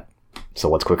quicker than that. So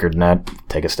what's quicker than that?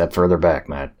 Take a step further back,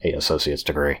 Matt. Associate's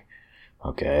degree.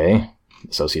 Okay.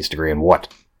 Associate's degree in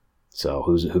what? So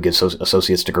who gives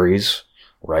associate's degrees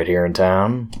right here in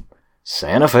town?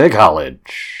 Santa Fe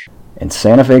College. And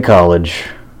Santa Fe College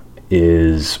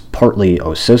is partly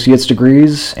associate's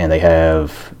degrees, and they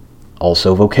have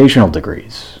also vocational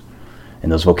degrees.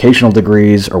 And those vocational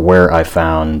degrees are where I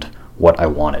found what I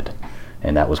wanted,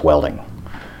 and that was welding.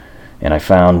 And I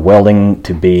found welding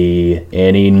to be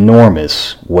an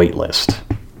enormous wait list.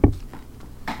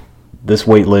 This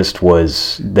wait list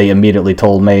was, they immediately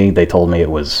told me it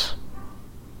was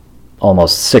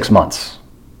almost 6 months.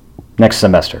 Next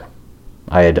semester.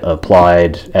 I had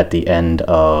applied at the end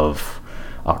of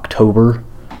October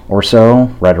or so,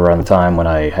 right around the time when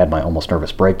I had my almost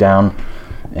nervous breakdown,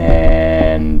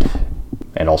 and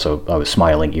also I was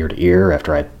smiling ear to ear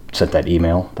after I sent that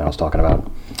email that I was talking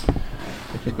about.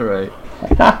 Right.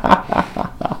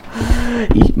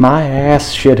 Eat my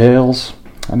ass, shithills.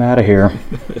 I'm out of here.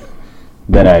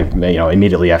 Then I,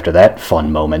 immediately after that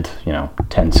fun moment,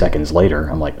 10 seconds later,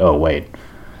 I'm like, oh wait,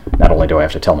 not only do I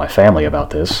have to tell my family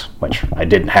about this, which I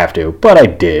didn't have to, but I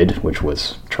did, which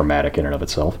was traumatic in and of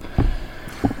itself.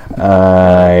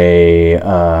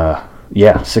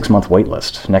 6-month wait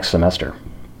list next semester.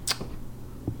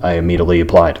 I immediately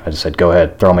applied. I just said, go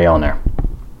ahead, throw me on there.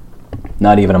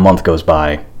 Not even a month goes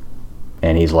by,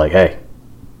 and he's like, hey,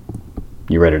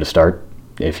 you ready to start?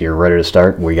 If you're ready to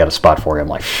start, we got a spot for you. I'm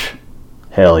like,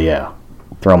 hell yeah,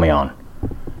 throw me on.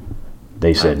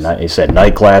 They said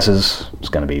night classes. It's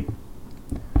going to be,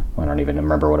 I don't even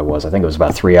remember what it was. I think it was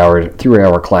about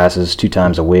 3-hour classes 2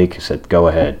 times a week. I said, go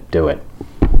ahead, do it.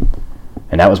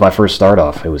 And that was my first start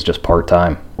off. It was just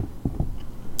part-time.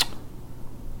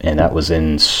 And that was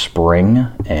in spring,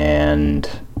 and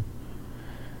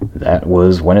that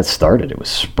was when it started. It was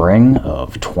spring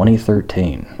of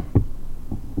 2013.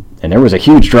 And there was a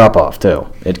huge drop-off, too.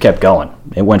 It kept going.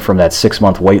 It went from that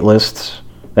 6-month wait list.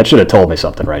 That should have told me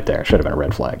something right there. Should have been a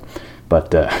red flag.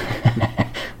 But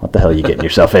what the hell are you getting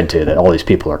yourself into that all these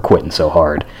people are quitting so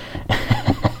hard?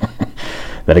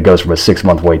 That it goes from a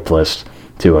 6-month wait list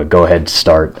to a go-ahead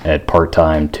start at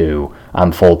part-time to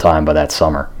I'm full-time by that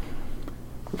summer.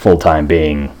 Full-time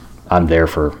being I'm there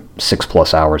for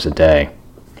 6+ hours a day.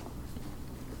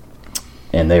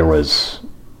 And there was,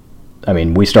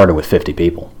 we started with 50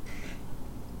 people.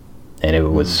 And it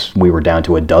was, we were down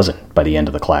to a dozen by the end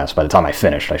of the class. By the time I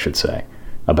finished, I should say,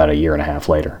 about 1.5 years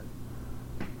later.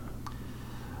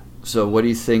 So what do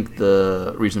you think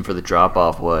the reason for the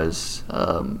drop-off was,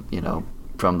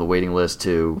 from the waiting list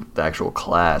to the actual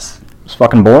class? It's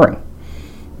fucking boring.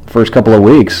 First couple of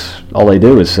weeks, all they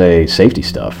do is say safety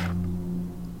stuff.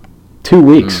 2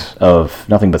 weeks of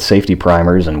nothing but safety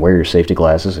primers and wear your safety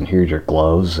glasses and here's your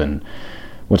gloves, and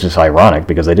which is ironic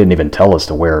because they didn't even tell us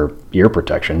to wear ear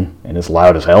protection, and it's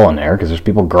loud as hell in there because there's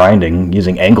people grinding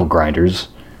using angle grinders.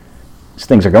 These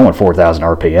things are going 4,000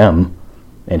 RPM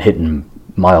and hitting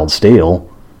mild steel.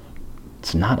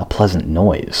 It's not a pleasant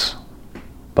noise.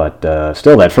 But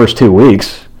still, that first 2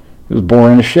 weeks, it was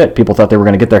boring as shit. People thought they were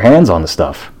going to get their hands on the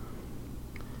stuff.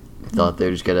 Thought they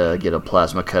were just going to get a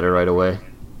plasma cutter right away.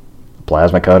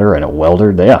 Plasma cutter and a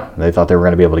welder. They thought they were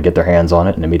going to be able to get their hands on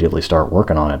it and immediately start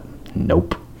working on it.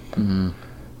 Nope. Mm-hmm.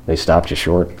 They stopped you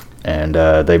short, and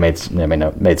they made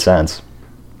sense.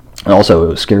 And also, it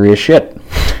was scary as shit.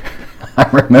 I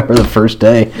remember the first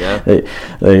day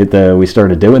we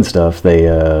started doing stuff.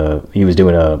 He was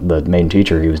doing the main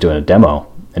teacher. He was doing a demo,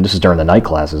 and this is during the night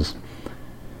classes.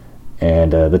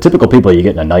 And the typical people you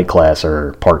get in a night class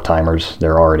are part-timers.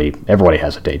 Everybody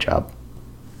has a day job.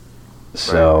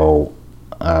 So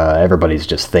everybody's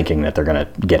just thinking that they're going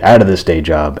to get out of this day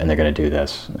job and they're going to do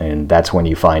this. And that's when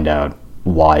you find out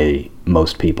why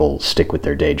most people stick with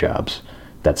their day jobs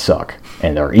that suck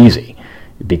and are easy.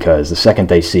 Because the second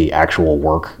they see actual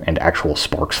work and actual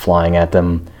sparks flying at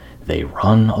them, they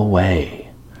run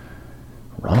away.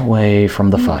 Run away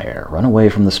from the fire. Run away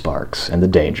from the sparks and the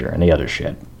danger and the other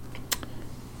shit.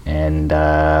 And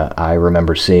I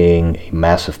remember seeing a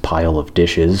massive pile of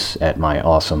dishes at my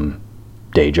awesome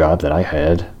day job that I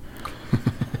had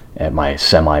at my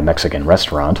semi-Mexican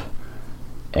restaurant.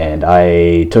 And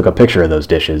I took a picture of those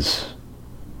dishes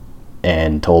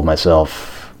and told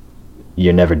myself,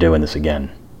 you're never doing this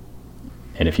again.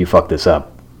 And if you fuck this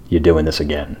up, you're doing this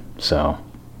again. So,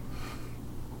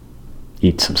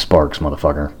 eat some sparks,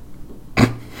 motherfucker.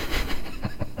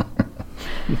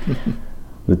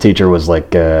 The teacher was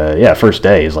like, first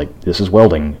day, he's like, this is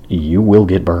welding. You will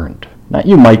get burned. Not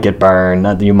you might get burned,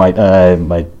 not that you might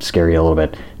scare you a little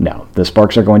bit. No, the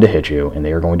sparks are going to hit you, and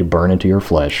they are going to burn into your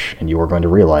flesh, and you are going to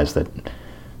realize that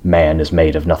man is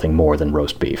made of nothing more than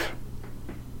roast beef.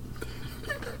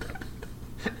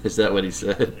 Is that what he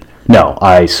said? No,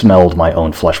 I smelled my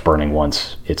own flesh burning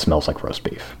once. It smells like roast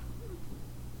beef.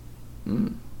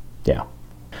 Yeah.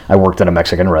 I worked in a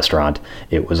Mexican restaurant.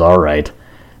 It was alright.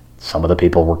 Some of the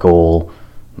people were cool.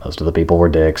 Most of the people were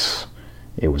dicks.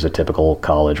 It was a typical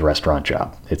college restaurant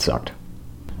job. It sucked.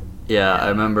 Yeah, I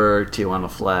remember Tijuana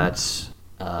Flats.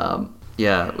 With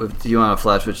Tijuana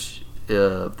Flats, which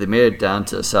they made it down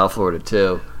to South Florida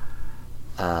too.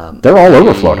 They're all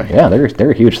over Florida. Yeah,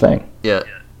 they're a huge thing. Yeah,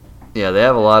 they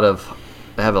have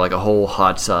like a whole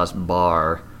hot sauce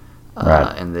bar,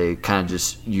 right. And they kind of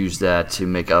just use that to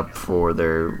make up for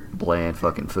their bland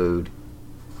fucking food.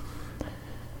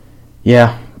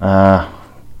 Yeah,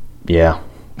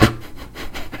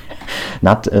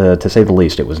 Not to say the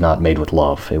least, it was not made with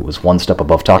love. It was one step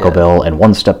above Taco Bell and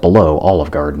one step below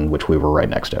Olive Garden, which we were right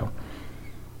next to.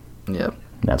 Yep.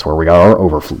 That's where we got our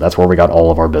overflow. That's where we got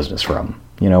all of our business from.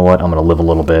 You know what? I'm going to live a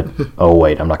little bit. Oh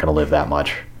wait, I'm not going to live that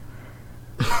much.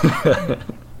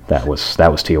 That was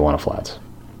Tijuana Flats.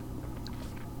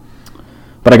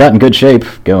 But I got in good shape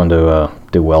going to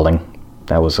do welding.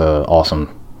 That was an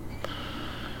awesome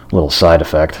little side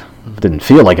effect. Didn't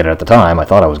feel like it at the time. I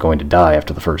thought I was going to die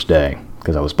after the first day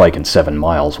because I was biking 7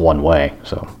 miles one way,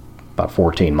 so about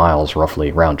 14 miles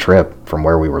roughly round trip from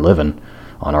where we were living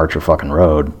on Archer fucking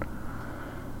Road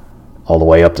all the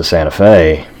way up to Santa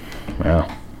Fe.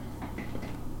 Yeah.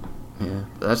 Yeah,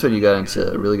 that's when you got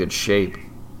into really good shape.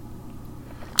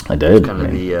 I did. Kind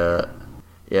of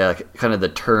kind of the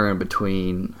turn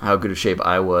between how good of shape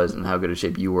I was and how good of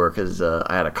shape you were, because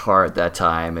I had a car at that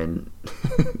time and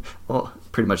well,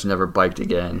 pretty much never biked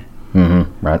again.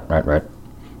 Mm-hmm. Right.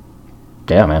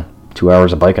 Yeah, man. 2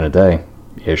 hours of biking a day,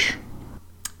 ish.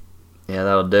 Yeah,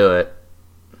 that'll do it.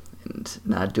 And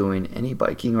not doing any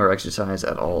biking or exercise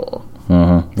at all.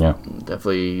 Mm-hmm. Yeah.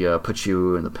 Definitely puts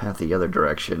you in the path the other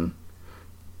direction.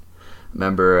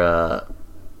 Remember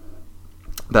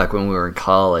back when we were in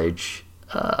college,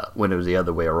 when it was the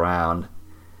other way around.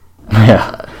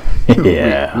 Yeah.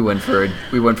 Yeah. We went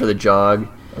for the jog.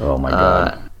 Oh my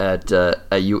god.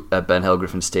 At Ben Hill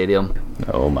Griffin Stadium.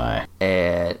 Oh my.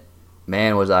 And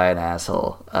man, was I an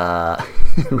asshole.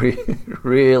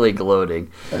 Really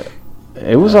gloating.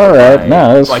 It was all right.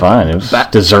 No, it was fine. It was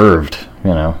deserved,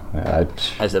 you know.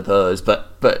 I suppose,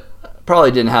 but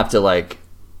probably didn't have to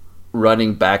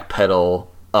running backpedal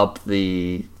up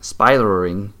the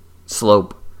spiraling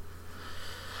slope.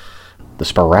 The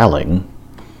spiraling.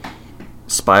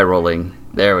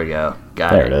 There we go.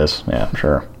 Got it. There it is. Yeah,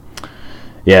 sure.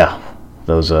 Yeah,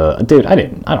 those. Dude, I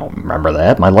don't remember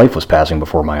that. My life was passing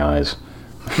before my eyes.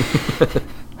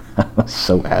 I was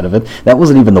so out of it. That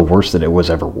wasn't even the worst that it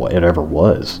ever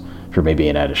was for me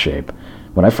being out of shape.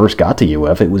 When I first got to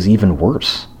UF, it was even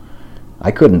worse.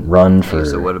 I couldn't run for.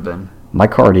 Yes, it would have been. My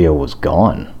cardio was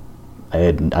gone.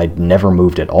 I'd never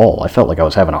moved at all. I felt like I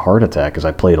was having a heart attack because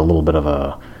I played a little bit of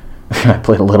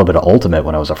Ultimate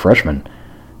when I was a freshman.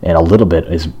 And a little bit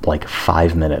is like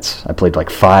 5 minutes. I played like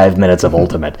 5 minutes of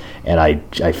Ultimate, and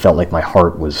I felt like my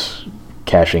heart was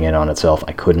cashing in on itself.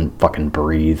 I couldn't fucking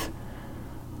breathe.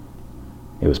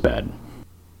 It was bad.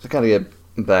 To kind of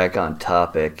get back on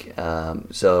topic,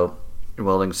 so in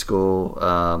welding school,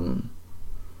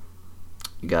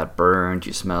 you got burned.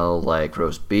 You smelled like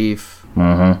roast beef.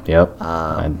 Mm-hmm. Yep.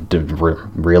 I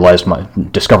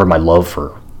discovered my love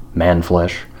for man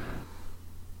flesh.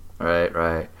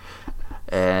 Right.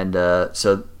 And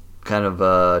so kind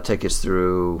of take us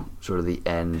through sort of the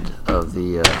end of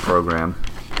the program?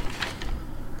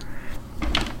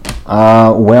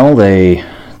 Well, they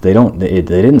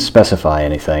didn't specify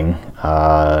anything.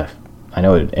 I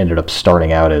know it ended up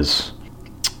starting out as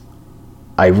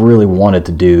I really wanted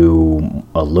to do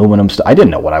aluminum stuff. I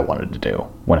didn't know what I wanted to do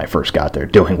when I first got there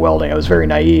doing welding. I was very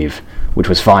naive, which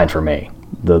was fine for me.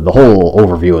 The whole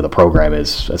overview of the program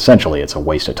is essentially it's a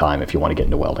waste of time if you want to get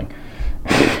into welding.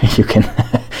 you can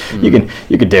you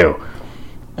could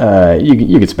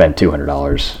spend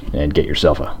 $200 and get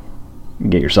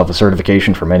yourself a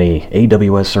certification from any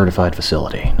AWS certified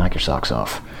facility. Knock your socks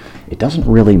off. It doesn't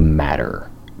really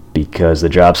matter because the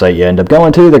job site you end up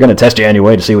going to, they're going to test you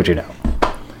anyway to see what you know.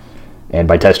 And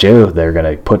by test you, they're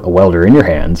going to put a welder in your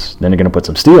hands, then they're going to put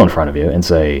some steel in front of you and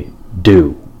say,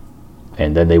 do.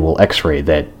 And then they will x-ray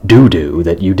that do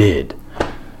that you did.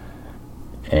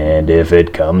 And if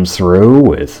it comes through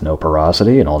with no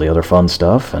porosity and all the other fun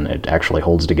stuff, and it actually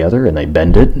holds together, and they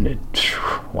bend it, and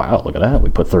wow, look at that. We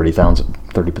put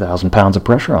 30,000 pounds of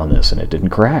pressure on this, and it didn't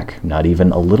crack. Not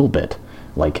even a little bit.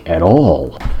 Like, at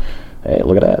all. Hey,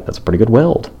 look at that. That's a pretty good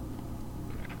weld.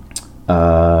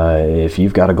 If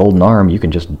you've got a golden arm, you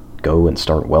can just go and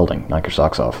start welding. Knock your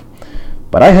socks off.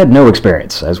 But I had no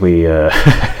experience, as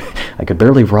I could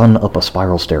barely run up a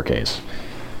spiral staircase.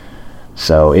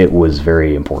 So it was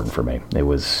very important for me. I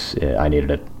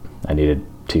needed it. I needed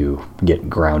to get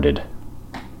grounded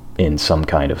in some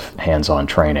kind of hands-on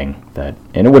training.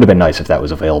 And it would have been nice if that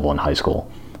was available in high school.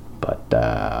 But,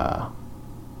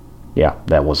 yeah,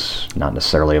 that was not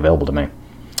necessarily available to me.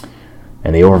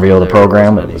 And the overview of the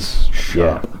program, it was,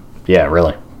 yeah,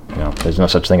 really. You know, there's no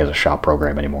such thing as a shop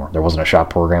program anymore. There wasn't a shop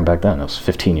program back then. It was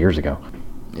 15 years ago.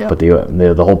 Yeah. But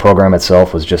the whole program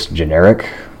itself was just generic,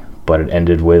 but it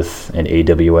ended with an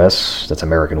AWS, that's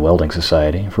American Welding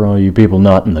Society, for all you people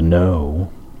not in the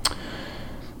know,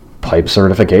 pipe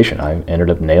certification. I ended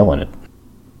up nailing it.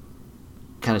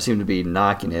 Kind of seemed to be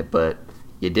knocking it, but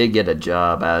you did get a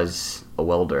job as a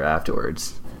welder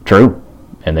afterwards. True.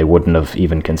 And they wouldn't have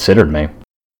even considered me.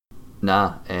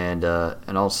 Nah, and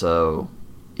also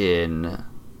in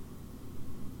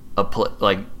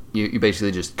you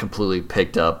basically just completely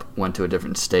picked up, went to a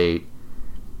different state,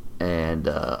 and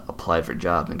applied for a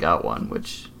job and got one,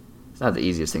 which is not the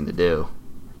easiest thing to do.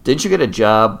 Didn't you get a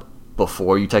job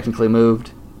before you technically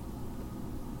moved?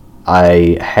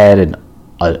 I had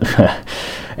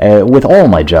with all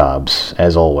my jobs,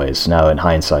 as always, now in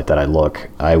hindsight that I look,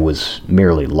 I was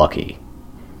merely lucky.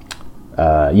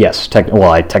 Yes,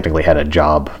 I technically had a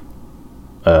job.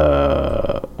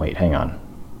 Wait, hang on.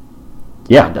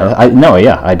 Yeah,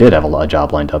 I did have a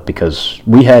job lined up because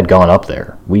we had gone up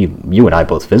there. You and I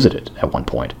both visited at one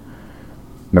point.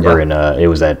 Remember, it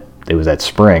was that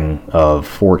spring of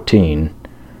 14,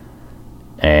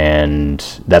 and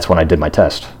that's when I did my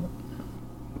test.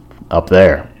 Up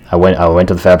there, I went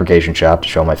to the fabrication shop to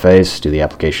show my face, do the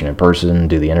application in person,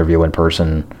 do the interview in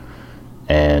person,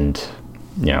 and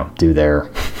do their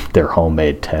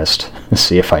homemade test,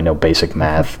 see if I know basic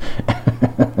math,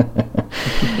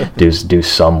 do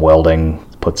some welding,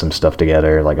 put some stuff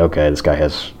together, like, okay, this guy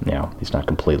has, he's not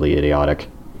completely idiotic.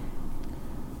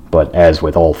 But as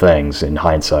with all things, in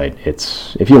hindsight,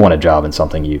 it's, if you want a job in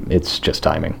something, it's just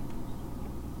timing.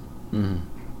 Mm-hmm.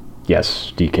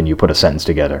 Yes, can you put a sentence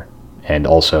together? And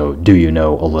also, do you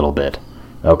know a little bit?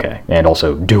 Okay, and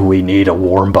also, do we need a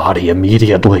warm body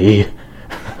immediately?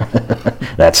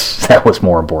 That was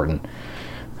more important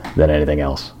than anything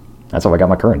else. That's how I got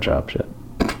my current job. Shit.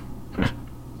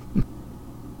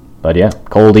 But yeah,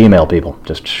 cold email people.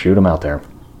 Just shoot them out there.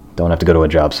 Don't have to go to a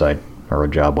job site or a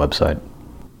job website.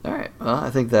 All right. Well,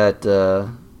 I think that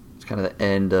it's kind of the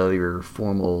end of your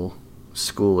formal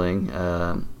schooling.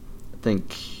 I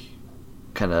think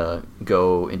kind of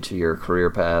go into your career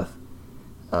path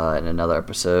in another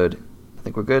episode. I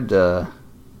think we're good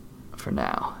for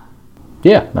now.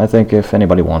 Yeah, I think if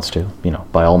anybody wants to,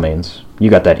 by all means.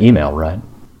 You got that email, right?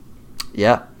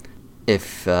 Yeah.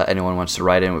 If anyone wants to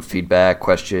write in with feedback,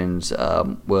 questions,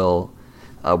 we'll,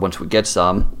 once we get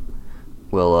some,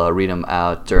 we'll read them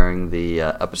out during the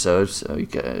episode so you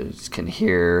guys can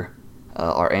hear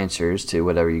our answers to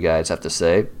whatever you guys have to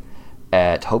say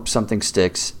at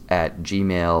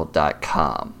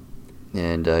hopesomethingsticks@gmail.com.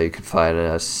 And you can find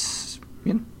us,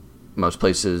 most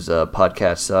places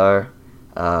podcasts are.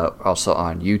 Also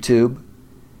on YouTube.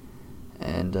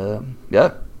 And,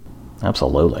 yeah.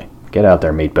 Absolutely. Get out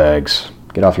there, meatbags.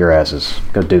 Get off your asses.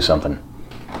 Go do something.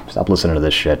 Stop listening to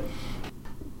this shit.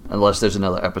 Unless there's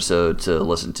another episode to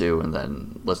listen to, and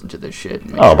then listen to this shit.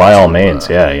 Oh, by all means,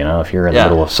 yeah. If you're in the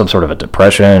middle of some sort of a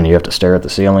depression and you have to stare at the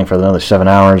ceiling for another 7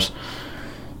 hours,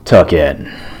 tuck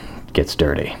in. Gets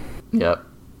dirty. Yep.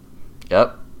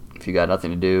 If you got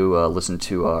nothing to do, listen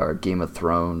to our Game of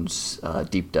Thrones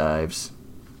deep dives.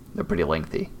 They're pretty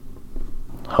lengthy.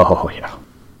 Oh, yeah.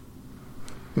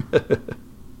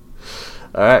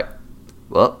 All right.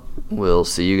 Well, we'll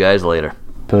see you guys later.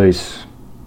 Peace.